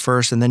real estate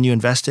first, and then you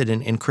invested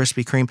in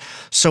Krispy Kreme.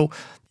 So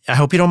I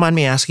hope you don't mind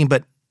me asking,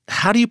 but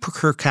how do you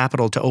procure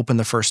capital to open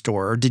the first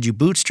store? Or did you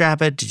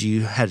bootstrap it?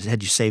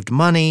 Had you saved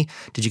money?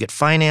 Did you get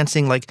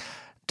financing? Like,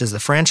 does the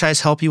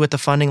franchise help you with the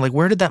funding? Like,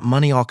 where did that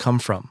money all come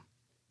from?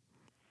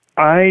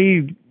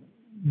 I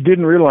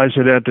didn't realize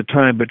it at the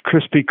time, but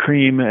Krispy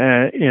Kreme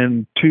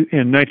in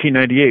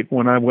 1998,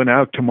 when I went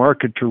out to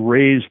market to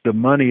raise the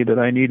money that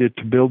I needed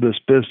to build this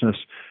business,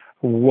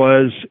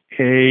 was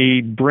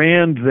a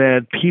brand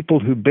that people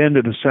who've been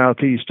to the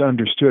Southeast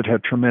understood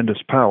had tremendous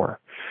power.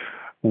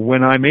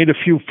 When I made a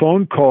few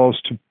phone calls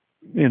to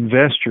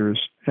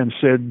investors and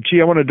said,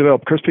 gee, I want to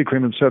develop Krispy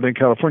Kreme in Southern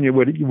California,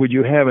 would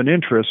you have an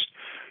interest?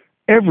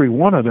 Every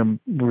one of them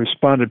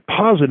responded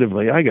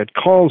positively. I got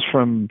calls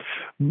from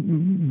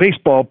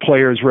baseball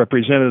players,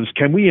 representatives.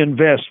 Can we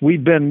invest? We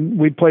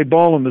play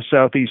ball in the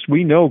Southeast.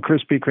 We know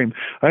Krispy Kreme.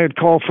 I had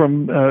calls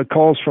from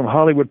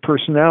Hollywood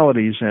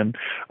personalities and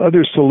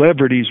other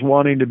celebrities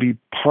wanting to be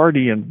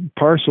party and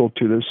parcel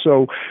to this.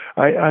 So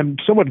I'm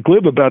somewhat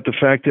glib about the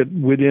fact that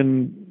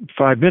within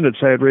 5 minutes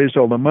I had raised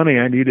all the money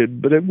I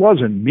needed, but it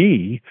wasn't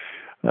me.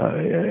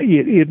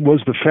 It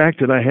was the fact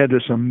that I had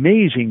this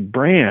amazing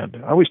brand.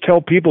 I always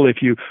tell people,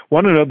 if you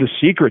want to know the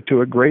secret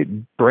to a great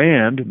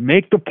brand,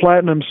 make the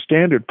platinum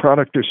standard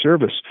product or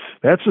service.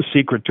 That's the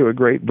secret to a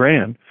great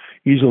brand.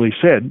 Easily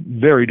said,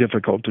 very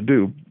difficult to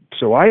do.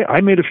 So I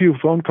made a few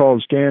phone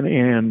calls, Dan,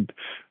 and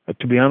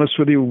to be honest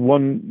with you,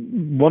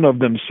 one of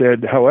them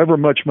said, however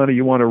much money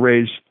you want to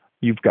raise,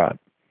 you've got.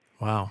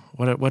 Wow,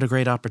 what a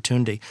great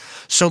opportunity.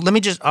 So let me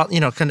just,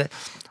 kind of,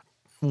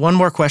 one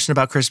more question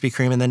about Krispy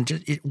Kreme, and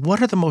then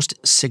what are the most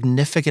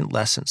significant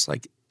lessons?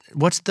 Like,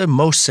 what's the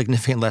most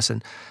significant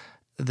lesson,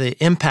 the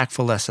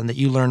impactful lesson that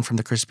you learned from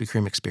the Krispy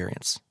Kreme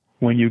experience?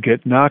 When you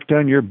get knocked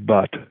on your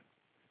butt,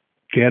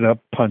 get up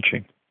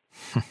punching.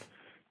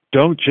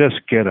 Don't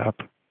just get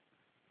up.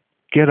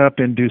 Get up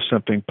and do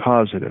something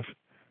positive.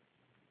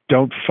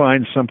 Don't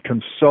find some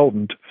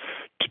consultant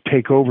to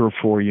take over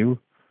for you.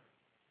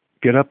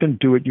 Get up and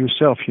do it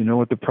yourself. You know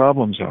what the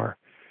problems are.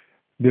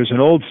 There's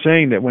an old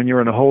saying that when you're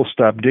in a hole,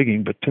 stop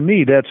digging. But to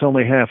me, that's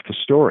only half the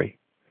story.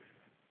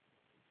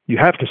 You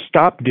have to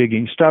stop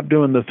digging, stop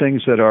doing the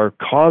things that are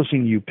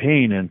causing you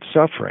pain and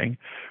suffering,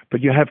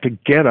 but you have to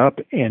get up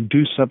and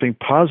do something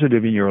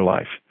positive in your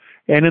life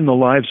and in the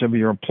lives of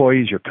your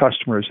employees, your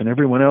customers, and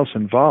everyone else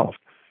involved.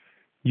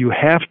 You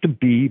have to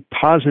be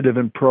positive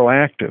and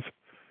proactive.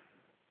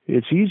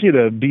 It's easy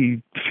to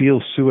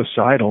feel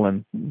suicidal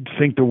and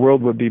think the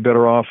world would be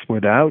better off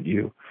without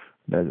you,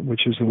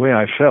 which is the way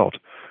I felt.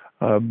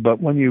 But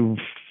when you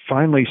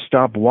finally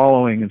stop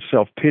wallowing in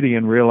self-pity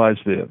and realize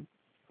that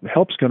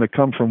help's going to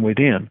come from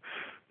within,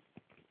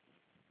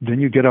 then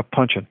you get up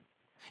punching.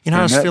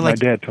 I just feel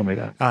like my dad told me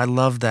that. I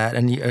love that,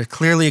 and you're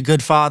clearly a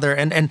good father.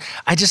 And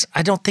I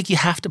don't think you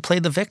have to play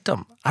the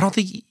victim. I don't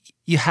think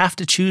you have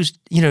to choose,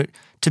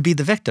 to be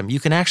the victim. You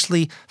can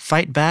actually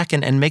fight back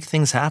and make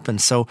things happen.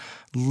 So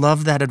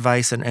love that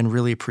advice and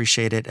really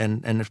appreciate it.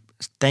 And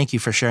thank you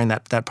for sharing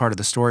that part of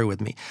the story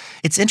with me.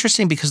 It's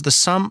interesting because the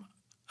sum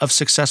of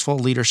successful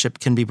leadership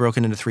can be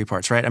broken into three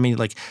parts, right? I mean,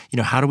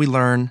 how do we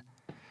learn?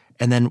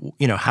 And then,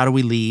 how do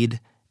we lead?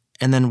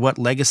 And then what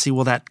legacy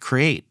will that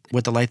create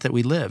with the life that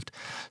we lived?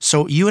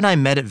 So you and I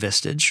met at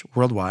Vistage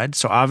Worldwide.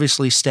 So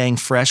obviously staying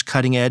fresh,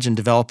 cutting edge, and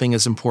developing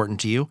is important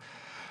to you.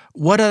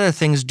 What other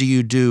things do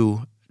you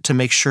do to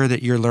make sure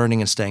that you're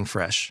learning and staying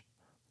fresh?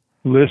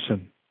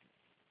 Listen.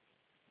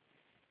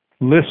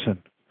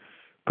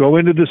 Go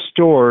into the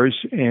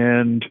stores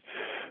and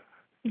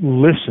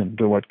listen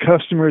to what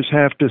customers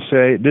have to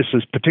say. This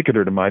is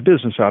particular to my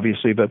business,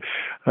 obviously, but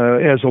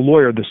as a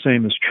lawyer, the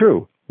same is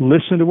true.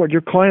 Listen to what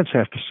your clients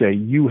have to say.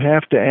 You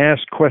have to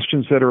ask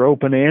questions that are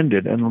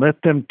open-ended and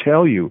let them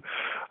tell you.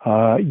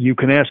 You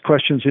can ask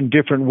questions in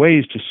different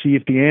ways to see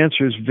if the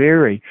answers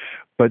vary,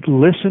 but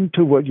listen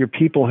to what your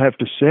people have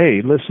to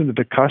say. Listen to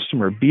the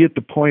customer. Be at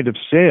the point of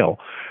sale.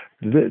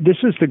 This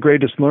is the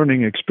greatest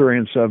learning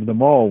experience of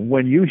them all.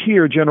 When you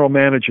hear a general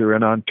manager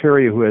in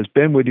Ontario who has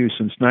been with you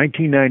since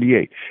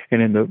 1998,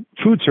 and in the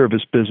food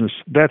service business,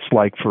 that's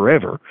like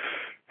forever,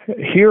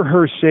 hear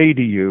her say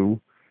to you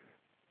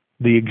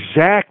the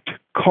exact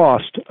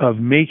cost of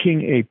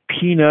making a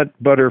peanut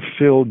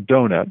butter-filled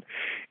donut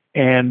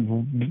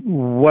and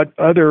what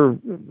other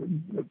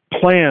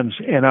plans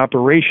and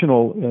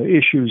operational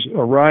issues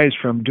arise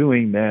from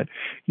doing that,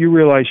 you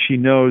realize she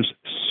knows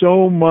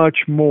so much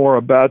more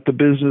about the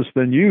business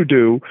than you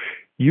do.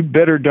 You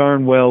better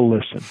darn well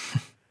listen.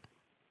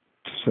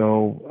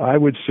 So I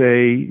would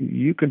say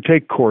you can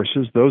take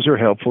courses. Those are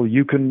helpful.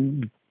 You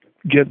can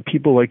get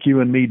people like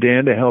you and me,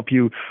 Dan, to help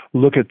you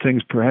look at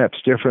things perhaps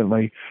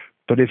differently.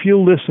 But if you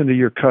listen to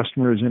your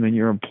customers and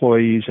your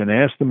employees and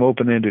ask them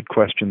open-ended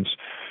questions,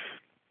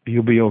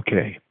 you'll be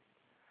okay.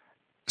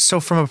 So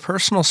from a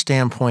personal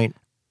standpoint,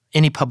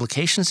 any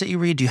publications that you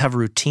read? Do you have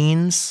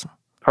routines?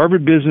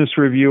 Harvard Business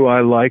Review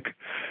I like.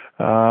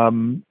 I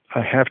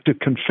have to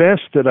confess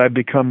that I've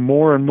become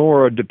more and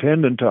more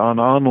dependent on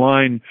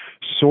online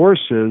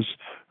sources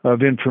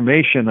of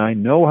information. I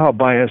know how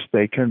biased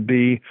they can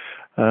be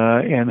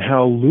and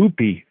how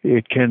loopy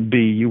it can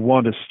be. You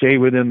want to stay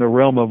within the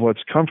realm of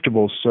what's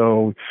comfortable,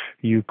 so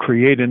you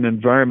create an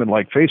environment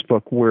like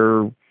Facebook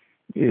where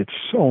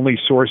it's only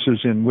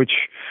sources in which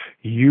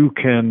you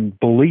can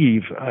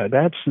believe.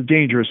 That's the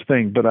dangerous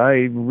thing. But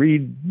I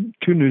read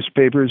 2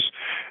 newspapers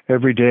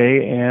every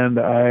day, and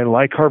I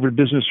like Harvard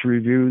Business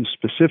Review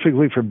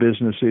specifically for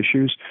business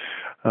issues.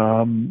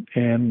 Other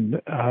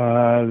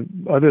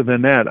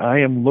than that, I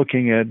am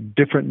looking at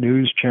different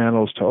news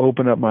channels to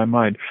open up my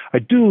mind. I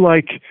do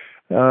like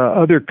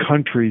other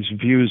countries'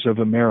 views of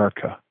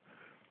America.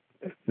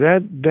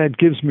 That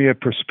gives me a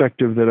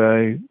perspective that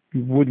I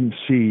wouldn't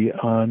see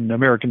on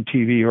American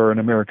TV or in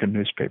American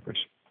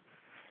newspapers.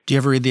 Do you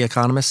ever read The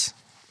Economist?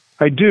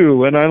 I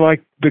do, and I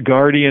like The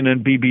Guardian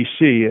and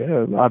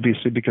BBC,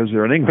 obviously because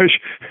they're in English.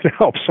 It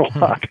helps a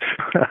lot.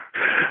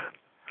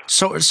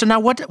 So now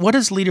what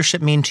does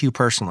leadership mean to you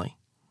personally?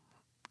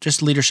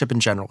 Just leadership in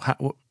general.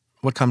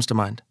 What comes to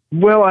mind?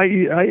 Well,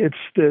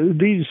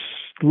 these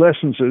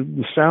lessons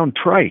sound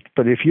trite,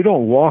 but if you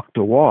don't walk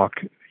the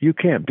walk, you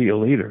can't be a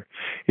leader.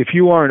 If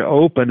you aren't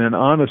open and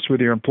honest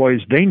with your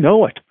employees, they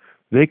know it.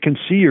 They can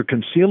see you're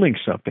concealing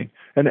something.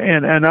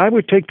 And I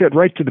would take that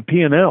right to the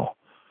P&L.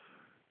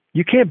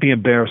 You can't be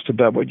embarrassed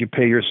about what you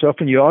pay yourself,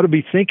 and you ought to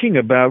be thinking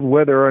about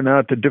whether or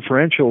not the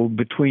differential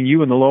between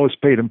you and the lowest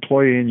paid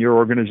employee in your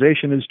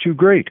organization is too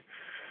great.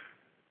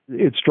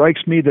 It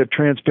strikes me that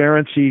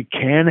transparency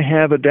can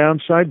have a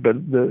downside,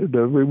 but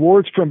the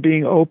rewards from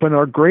being open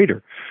are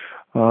greater.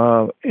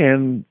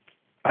 And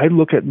I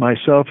look at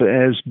myself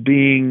as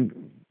being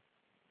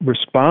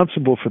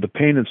responsible for the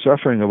pain and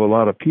suffering of a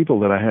lot of people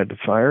that I had to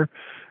fire,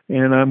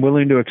 and I'm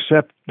willing to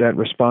accept that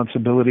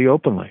responsibility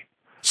openly.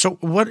 So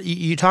what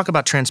you talk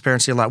about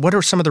transparency a lot. What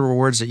are some of the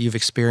rewards that you've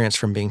experienced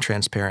from being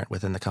transparent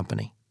within the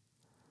company?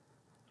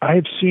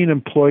 I've seen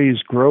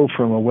employees grow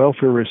from a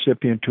welfare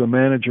recipient to a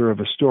manager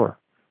of a store.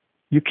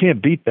 You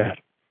can't beat that.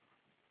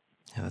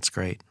 Yeah, that's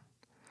great.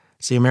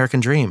 It's the American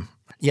dream.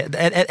 Yeah,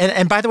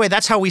 and by the way,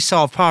 that's how we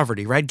solve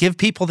poverty, right? Give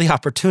people the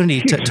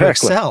opportunity to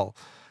excel.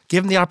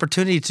 Give them the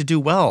opportunity to do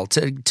well,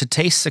 to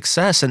taste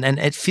success, and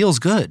it feels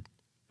good.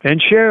 And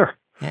share.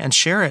 And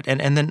share it,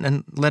 and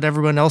then let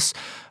everyone else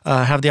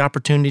have the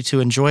opportunity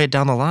to enjoy it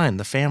down the line,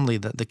 the family,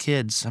 the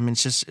kids. I mean,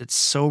 it's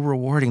so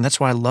rewarding. That's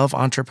why I love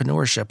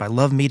entrepreneurship. I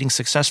love meeting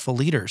successful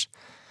leaders.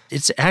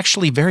 It's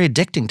actually very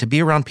addicting to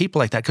be around people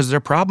like that because they're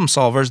problem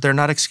solvers. They're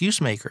not excuse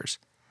makers.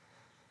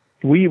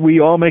 We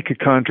all make a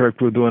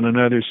contract with one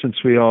another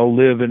since we all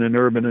live in an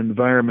urban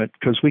environment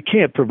because we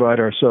can't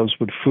provide ourselves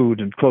with food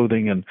and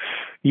clothing and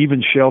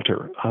even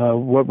shelter.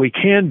 What we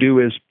can do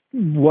is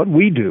what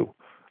we do.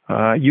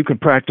 You can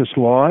practice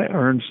law,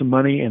 earn some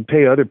money, and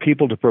pay other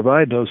people to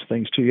provide those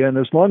things to you. And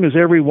as long as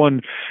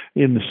everyone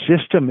in the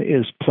system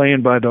is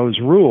playing by those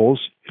rules,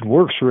 it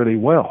works really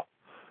well.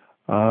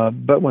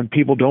 But when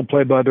people don't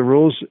play by the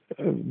rules,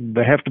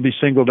 they have to be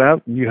singled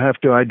out, and you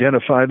have to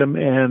identify them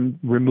and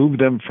remove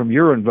them from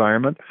your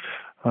environment.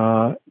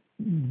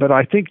 But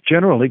I think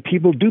generally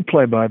people do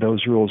play by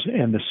those rules,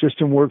 and the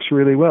system works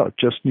really well. It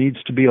just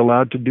needs to be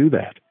allowed to do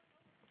that.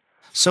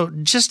 So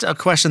just a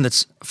question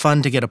that's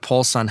fun to get a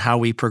pulse on how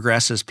we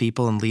progress as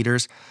people and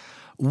leaders.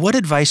 What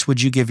advice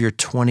would you give your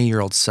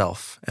 20-year-old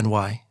self, and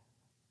why?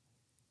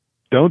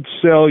 Don't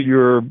sell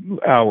your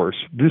hours.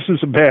 This is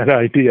a bad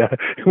idea.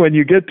 When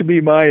you get to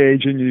be my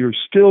age and you're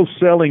still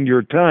selling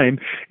your time,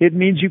 it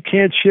means you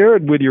can't share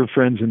it with your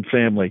friends and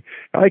family.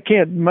 My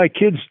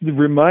kids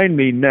remind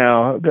me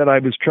now that I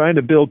was trying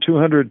to build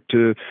 200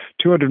 to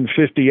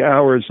 250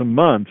 hours a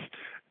month.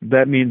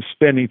 That means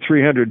spending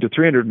 300 to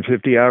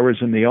 350 hours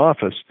in the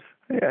office.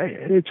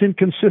 It's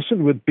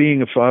inconsistent with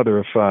being a father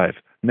of 5,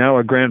 now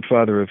a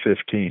grandfather of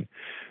 15.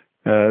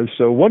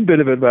 So one bit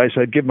of advice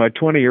I'd give my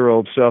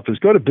 20-year-old self is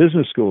go to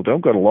business school.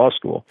 Don't go to law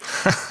school.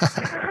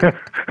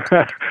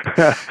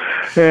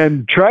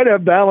 And try to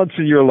have balance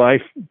in your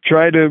life.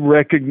 Try to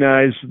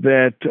recognize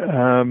that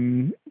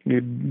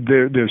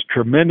there's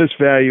tremendous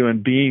value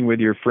in being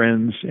with your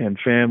friends and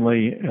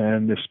family,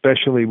 and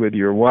especially with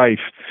your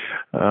wife,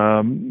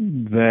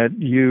 that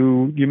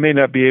you may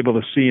not be able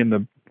to see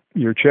in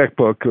your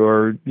checkbook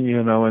or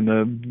in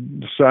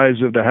the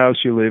size of the house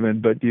you live in,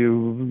 but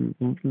you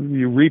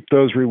reap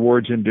those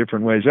rewards in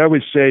different ways. I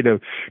always say to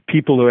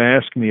people who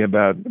ask me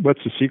about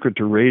what's the secret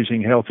to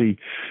raising healthy,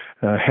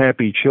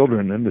 happy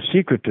children, and the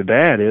secret to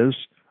that is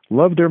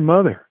love their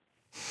mother.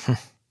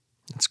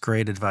 That's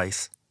great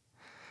advice.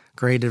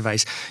 Great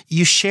advice.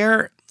 You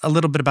share a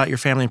little bit about your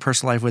family and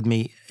personal life with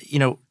me,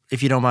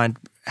 if you don't mind.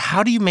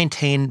 How do you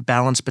maintain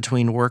balance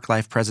between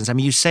work-life presence? I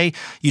mean, you say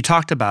you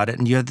talked about it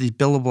and you have these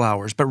billable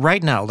hours, but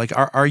right now,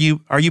 are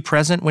you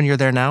present when you're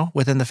there now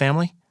within the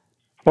family?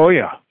 Oh,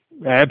 yeah,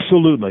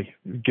 absolutely.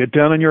 Get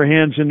down on your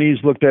hands and knees,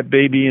 look that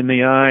baby in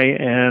the eye,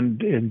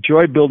 and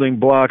enjoy building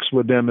blocks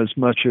with them as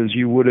much as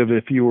you would have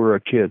if you were a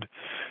kid.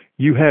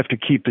 You have to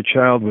keep the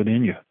child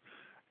within you.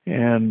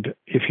 And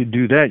if you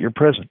do that, you're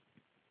present.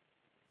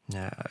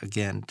 Yeah,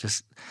 again,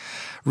 just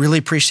really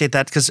appreciate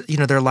that because,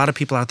 there are a lot of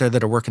people out there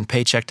that are working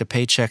paycheck to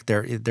paycheck.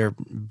 They're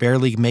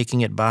barely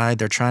making it by.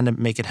 They're trying to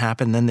make it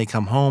happen. Then they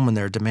come home and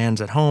there are demands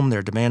at home. There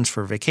are demands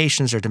for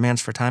vacations. There are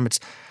demands for time.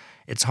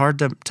 It's hard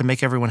to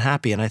make everyone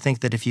happy. And I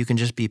think that if you can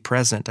just be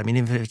present, even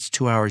if it's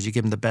 2 hours, you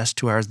give them the best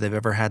 2 hours they've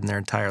ever had in their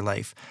entire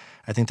life.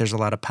 I think there's a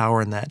lot of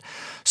power in that.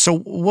 So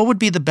what would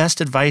be the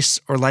best advice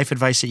or life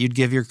advice that you'd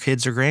give your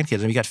kids or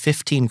grandkids? You got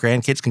 15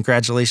 grandkids.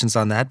 Congratulations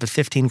on that. But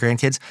 15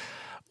 grandkids.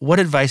 What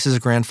advice as a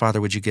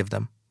grandfather would you give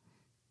them?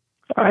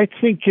 I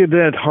think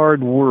that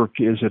hard work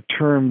is a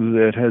term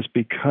that has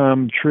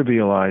become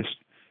trivialized.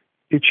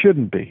 It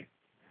shouldn't be.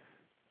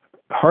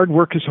 Hard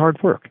work is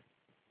hard work.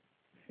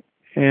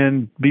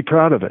 And be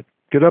proud of it.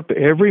 Get up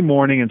every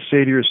morning and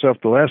say to yourself,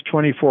 the last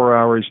 24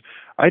 hours,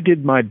 I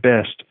did my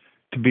best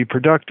to be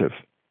productive.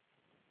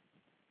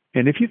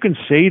 And if you can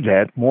say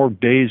that more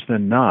days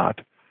than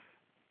not,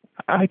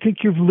 I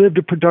think you've lived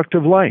a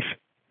productive life.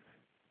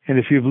 And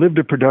if you've lived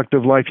a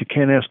productive life, you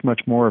can't ask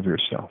much more of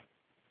yourself.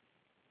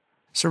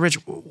 So, Rich,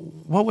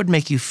 what would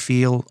make you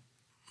feel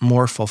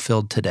more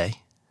fulfilled today?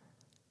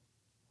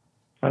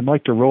 I'd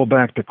like to roll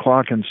back the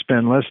clock and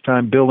spend less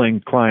time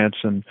billing clients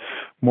and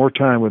more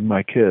time with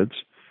my kids.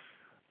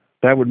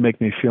 That would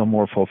make me feel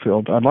more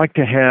fulfilled. I'd like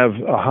to have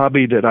a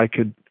hobby that I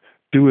could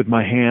do with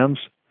my hands.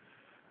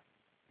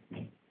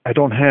 I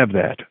don't have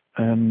that,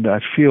 and I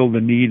feel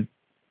the need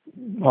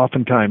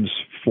oftentimes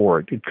for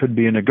it. It could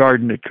be in a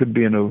garden. It could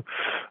be in a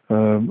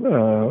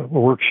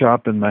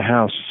workshop in my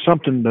house,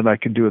 something that I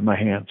could do with my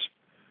hands.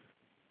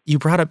 You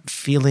brought up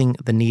feeling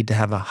the need to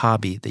have a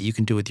hobby that you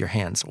can do with your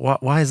hands.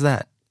 Why is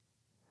that?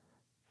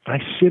 I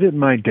sit at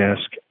my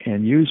desk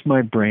and use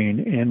my brain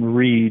and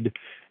read,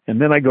 and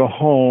then I go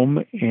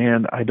home,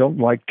 and I don't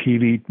like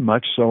TV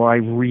much, so I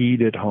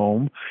read at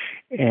home,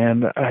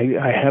 and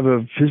I have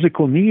a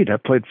physical need. I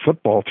played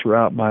football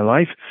throughout my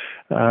life.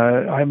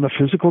 I'm a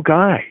physical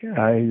guy.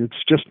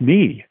 It's just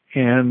me,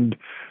 and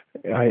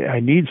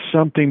I need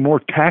something more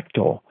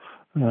tactile,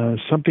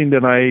 something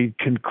that I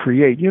can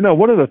create.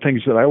 One of the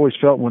things that I always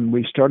felt when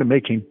we started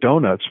making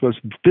donuts was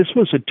this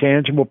was a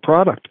tangible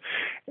product,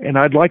 and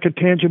I'd like a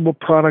tangible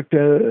product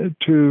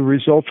to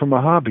result from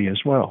a hobby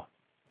as well.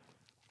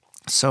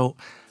 So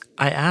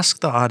I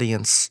ask the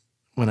audience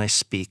when I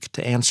speak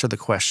to answer the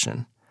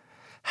question,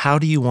 how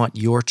do you want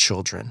your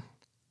children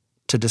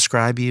to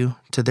describe you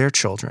to their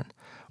children?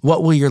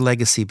 What will your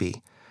legacy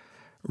be?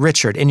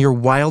 Richard, in your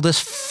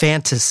wildest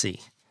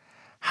fantasy,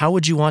 how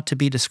would you want to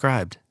be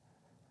described?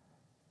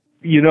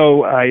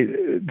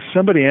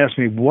 Somebody asked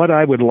me what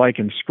I would like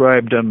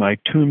inscribed on my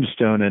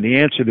tombstone, and the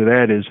answer to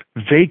that is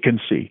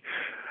vacancy.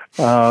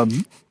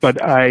 But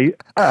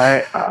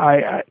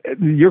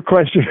your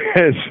question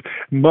is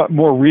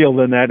more real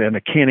than that, and I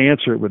can't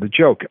answer it with a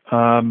joke.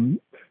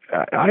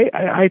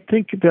 I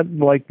think that,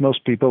 like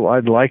most people,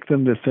 I'd like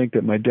them to think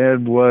that my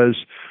dad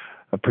was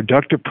a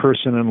productive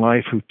person in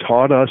life who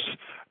taught us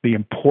the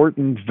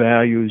important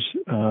values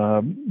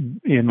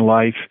in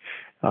life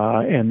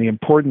and the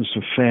importance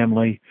of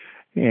family,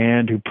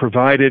 and who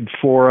provided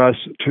for us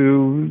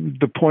to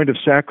the point of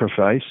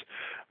sacrifice,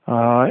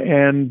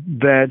 and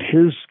that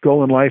his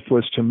goal in life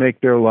was to make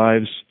our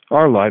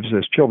lives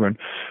as children,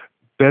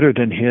 better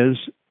than his,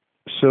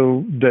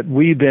 so that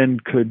we then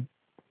could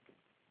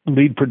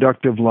lead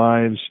productive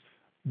lives,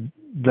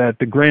 that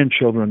the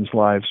grandchildren's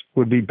lives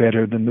would be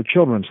better than the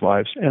children's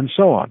lives, and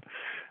so on.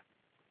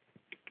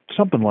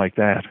 Something like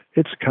that.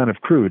 It's kind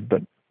of crude,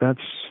 but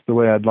that's the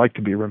way I'd like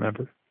to be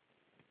remembered.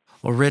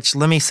 Well, Rich,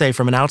 let me say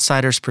from an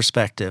outsider's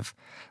perspective,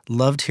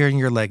 loved hearing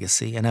your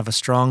legacy and have a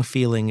strong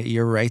feeling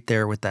you're right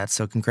there with that.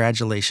 So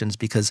congratulations,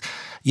 because,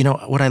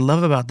 what I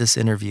love about this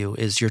interview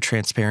is your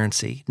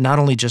transparency, not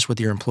only just with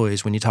your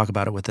employees when you talk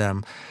about it with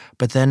them,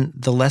 but then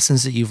the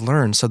lessons that you've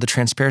learned. So the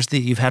transparency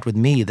that you've had with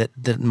me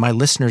that my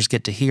listeners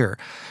get to hear,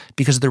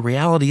 because the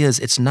reality is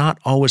it's not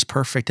always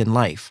perfect in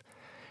life.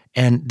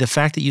 And the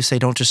fact that you say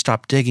don't just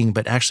stop digging,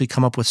 but actually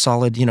come up with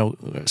solid,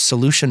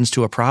 solutions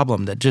to a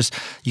problem that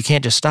you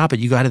can't just stop it.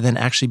 You got to then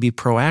actually be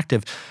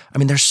proactive.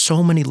 There's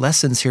so many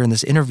lessons here in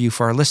this interview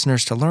for our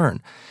listeners to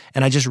learn.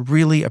 And I just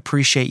really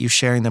appreciate you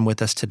sharing them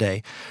with us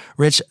today.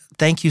 Rich,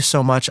 thank you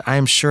so much. I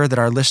am sure that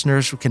our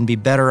listeners can be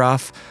better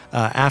off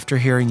after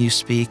hearing you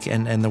speak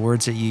and the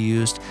words that you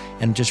used,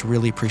 and just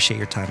really appreciate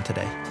your time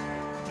today.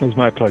 It was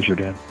my pleasure,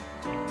 Dan.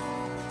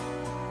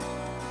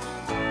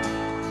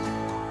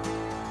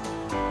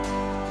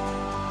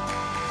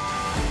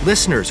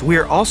 Listeners, we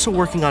are also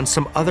working on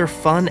some other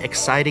fun,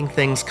 exciting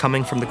things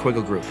coming from the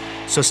Quiggle Group,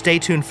 so stay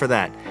tuned for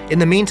that. In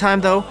the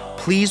meantime, though,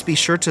 please be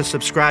sure to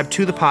subscribe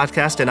to the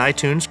podcast in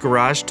iTunes,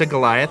 Garage to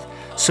Goliath.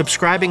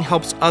 Subscribing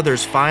helps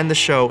others find the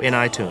show in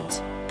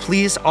iTunes.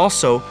 Please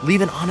also leave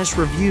an honest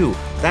review.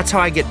 That's how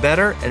I get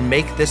better and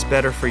make this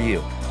better for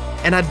you.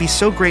 And I'd be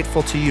so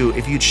grateful to you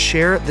if you'd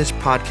share this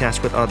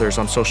podcast with others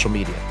on social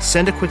media.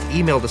 Send a quick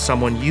email to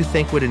someone you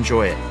think would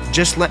enjoy it.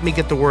 Just let me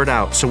get the word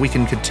out so we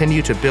can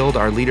continue to build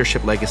our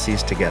leadership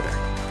legacies together.